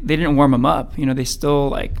they didn't warm them up. They still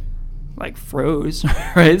like froze,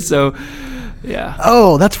 right? So yeah.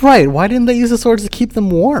 Oh, that's right. Why didn't they use the swords to keep them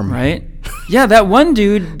warm? Right. Yeah, that one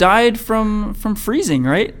dude died from freezing,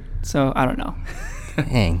 right? So I don't know.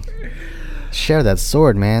 Dang. Share that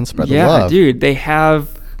sword, man. Spread the Yeah, love. dude. They had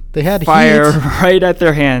fire right at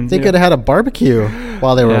their hands. They could have had a barbecue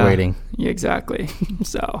while they were waiting. Yeah, exactly.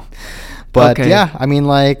 So, but yeah,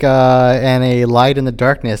 and a light in the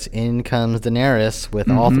darkness. In comes Daenerys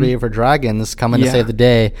with all 3 of her dragons coming to save the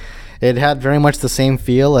day. It had very much the same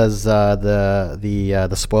feel as the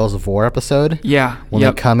Spoils of War episode. Yeah. When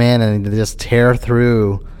they come in and they just tear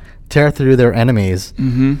through their enemies.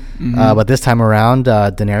 But this time around,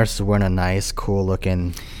 Daenerys is wearing a nice, cool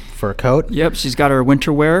looking fur coat. Yep, she's got her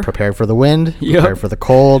winter wear. Prepared for the wind, prepared for the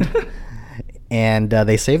cold. And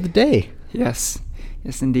they save the day. Yes,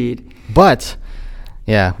 indeed. But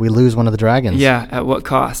yeah, we lose one of the dragons. Yeah, at what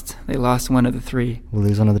cost? They lost one of the 3. We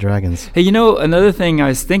lose one of the dragons. Hey, another thing I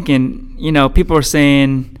was thinking, people are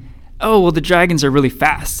saying, oh, well, the dragons are really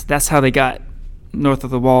fast. That's how they got north of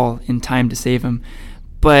the wall in time to save him.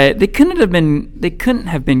 But they couldn't have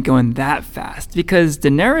been going that fast because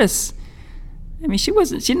Daenerys, she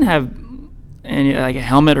didn't have any like a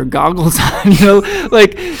helmet or goggles on,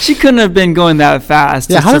 like she couldn't have been going that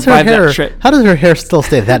fast. Yeah, how does her hair still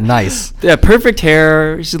stay that nice? Yeah, perfect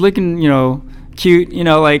hair. She's looking, cute.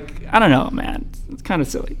 Like I don't know, man. It's kind of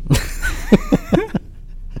silly.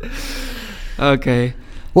 Okay,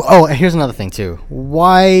 Well, oh, here's another thing too.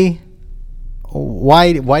 Why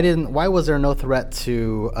was there no threat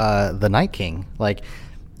to the Night King? Like,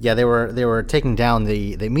 yeah, they were taking down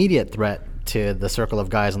the immediate threat to the circle of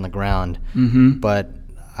guys on the ground, but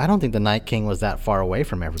I don't think the Night King was that far away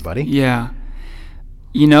from everybody. Yeah.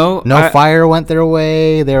 No fire went their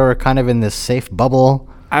way. They were kind of in this safe bubble.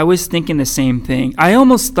 I was thinking the same thing. I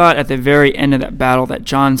almost thought at the very end of that battle that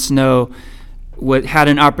Jon Snow had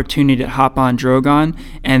an opportunity to hop on Drogon,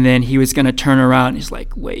 and then he was going to turn around. He's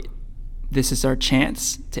like, wait, this is our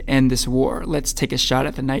chance to end this war. Let's take a shot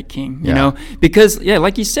at the Night King, you know? Because,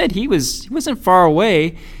 like you said, he wasn't far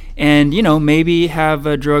away, and, maybe have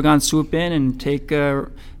Drogon swoop in and take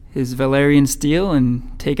his Valyrian steel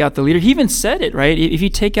and take out the leader. He even said it, right? If you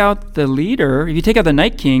take out the leader, if you take out the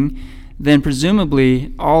Night King, then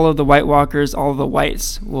presumably all of the White Walkers, all of the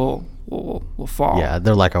whites will fall. Yeah,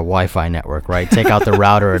 they're like a Wi-Fi network, right? Take out the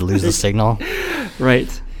router and lose the signal.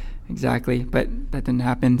 Right, exactly. But that didn't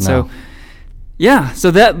happen. No.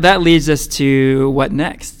 So that leads us to what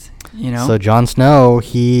next? So Jon Snow,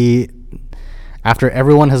 after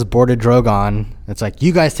everyone has boarded Drogon, it's like,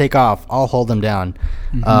 you guys take off. I'll hold them down.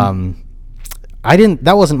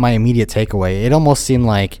 That wasn't my immediate takeaway. It almost seemed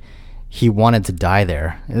like he wanted to die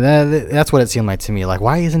there. That's what it seemed like to me. Like,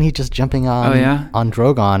 why isn't he just jumping on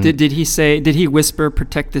Drogon? Did he whisper,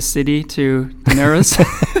 protect the city to Daenerys?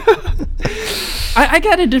 I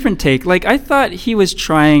got a different take. Like, I thought he was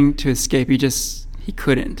trying to escape. He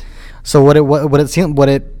couldn't. So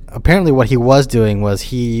apparently what he was doing was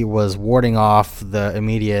he was warding off the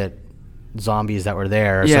immediate zombies that were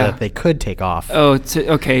there so that they could take off. Oh,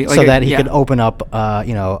 okay. So that he could open up,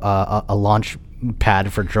 a launch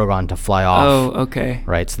pad for Drogon to fly off. Oh, okay.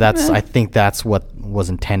 Right. So I think that's what was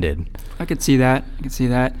intended. I could see that.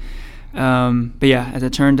 But yeah, as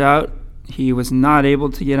it turned out, he was not able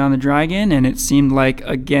to get on the dragon, and it seemed like,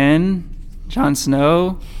 again, Jon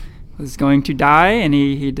Snow was going to die, and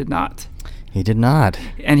he did not. He did not.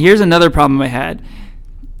 And here's another problem I had.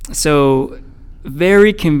 So,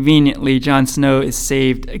 very conveniently, Jon Snow is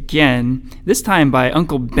saved again, this time by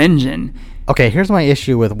Uncle Benjen. Okay, here's my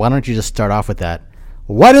issue with, why don't you just start off with that?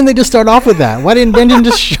 Why didn't they just start off with that? Why didn't Benjen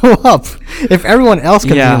just show up? If everyone else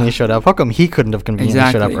conveniently showed up, how come he couldn't have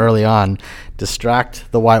conveniently showed up early on?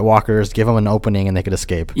 Distract the White Walkers, give them an opening, and they could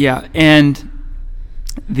escape. Yeah, and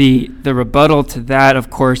the rebuttal to that, of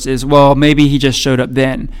course, is, well, maybe he just showed up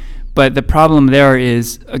then. But the problem there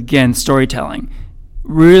is, again, storytelling.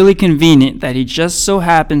 Really convenient that he just so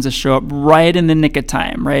happens to show up right in the nick of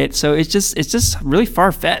time, right? So it's just really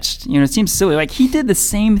far-fetched. It seems silly. Like, he did the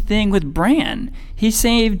same thing with Bran. He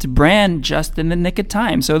saved Bran just in the nick of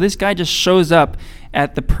time. So this guy just shows up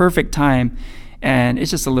at the perfect time, and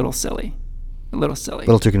it's just a little silly. A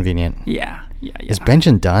little too convenient. Yeah. Is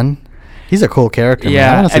Benjen done? He's a cool character.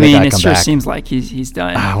 Yeah, man. It sure seems like he's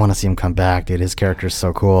done. I want to see him come back, dude. His character's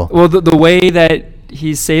so cool. Well, the way that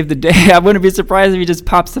he saved the day, I wouldn't be surprised if he just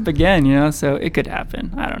pops up again, so it could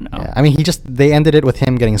happen. I don't know. Yeah, they ended it with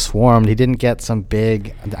him getting swarmed. He didn't get some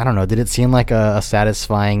big, I don't know, did it seem like a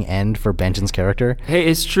satisfying end for Benjen's character? Hey,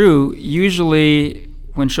 it's true. Usually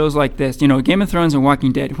when shows like this, Game of Thrones and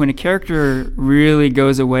Walking Dead, when a character really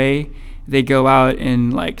goes away, they go out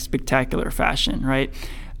in like spectacular fashion, right?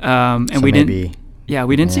 And so we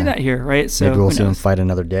didn't see that here, right? So maybe we'll see him fight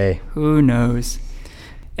another day. Who knows?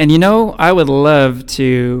 And I would love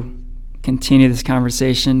to continue this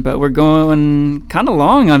conversation, but we're going kind of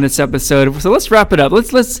long on this episode, so let's wrap it up.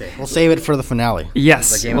 Let's. We'll save it for the finale.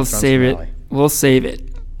 Yes, we'll save it. We'll save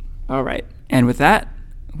it. All right, and with that,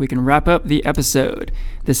 we can wrap up the episode.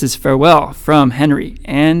 This is farewell from Henry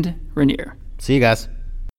and Ranier. See you guys.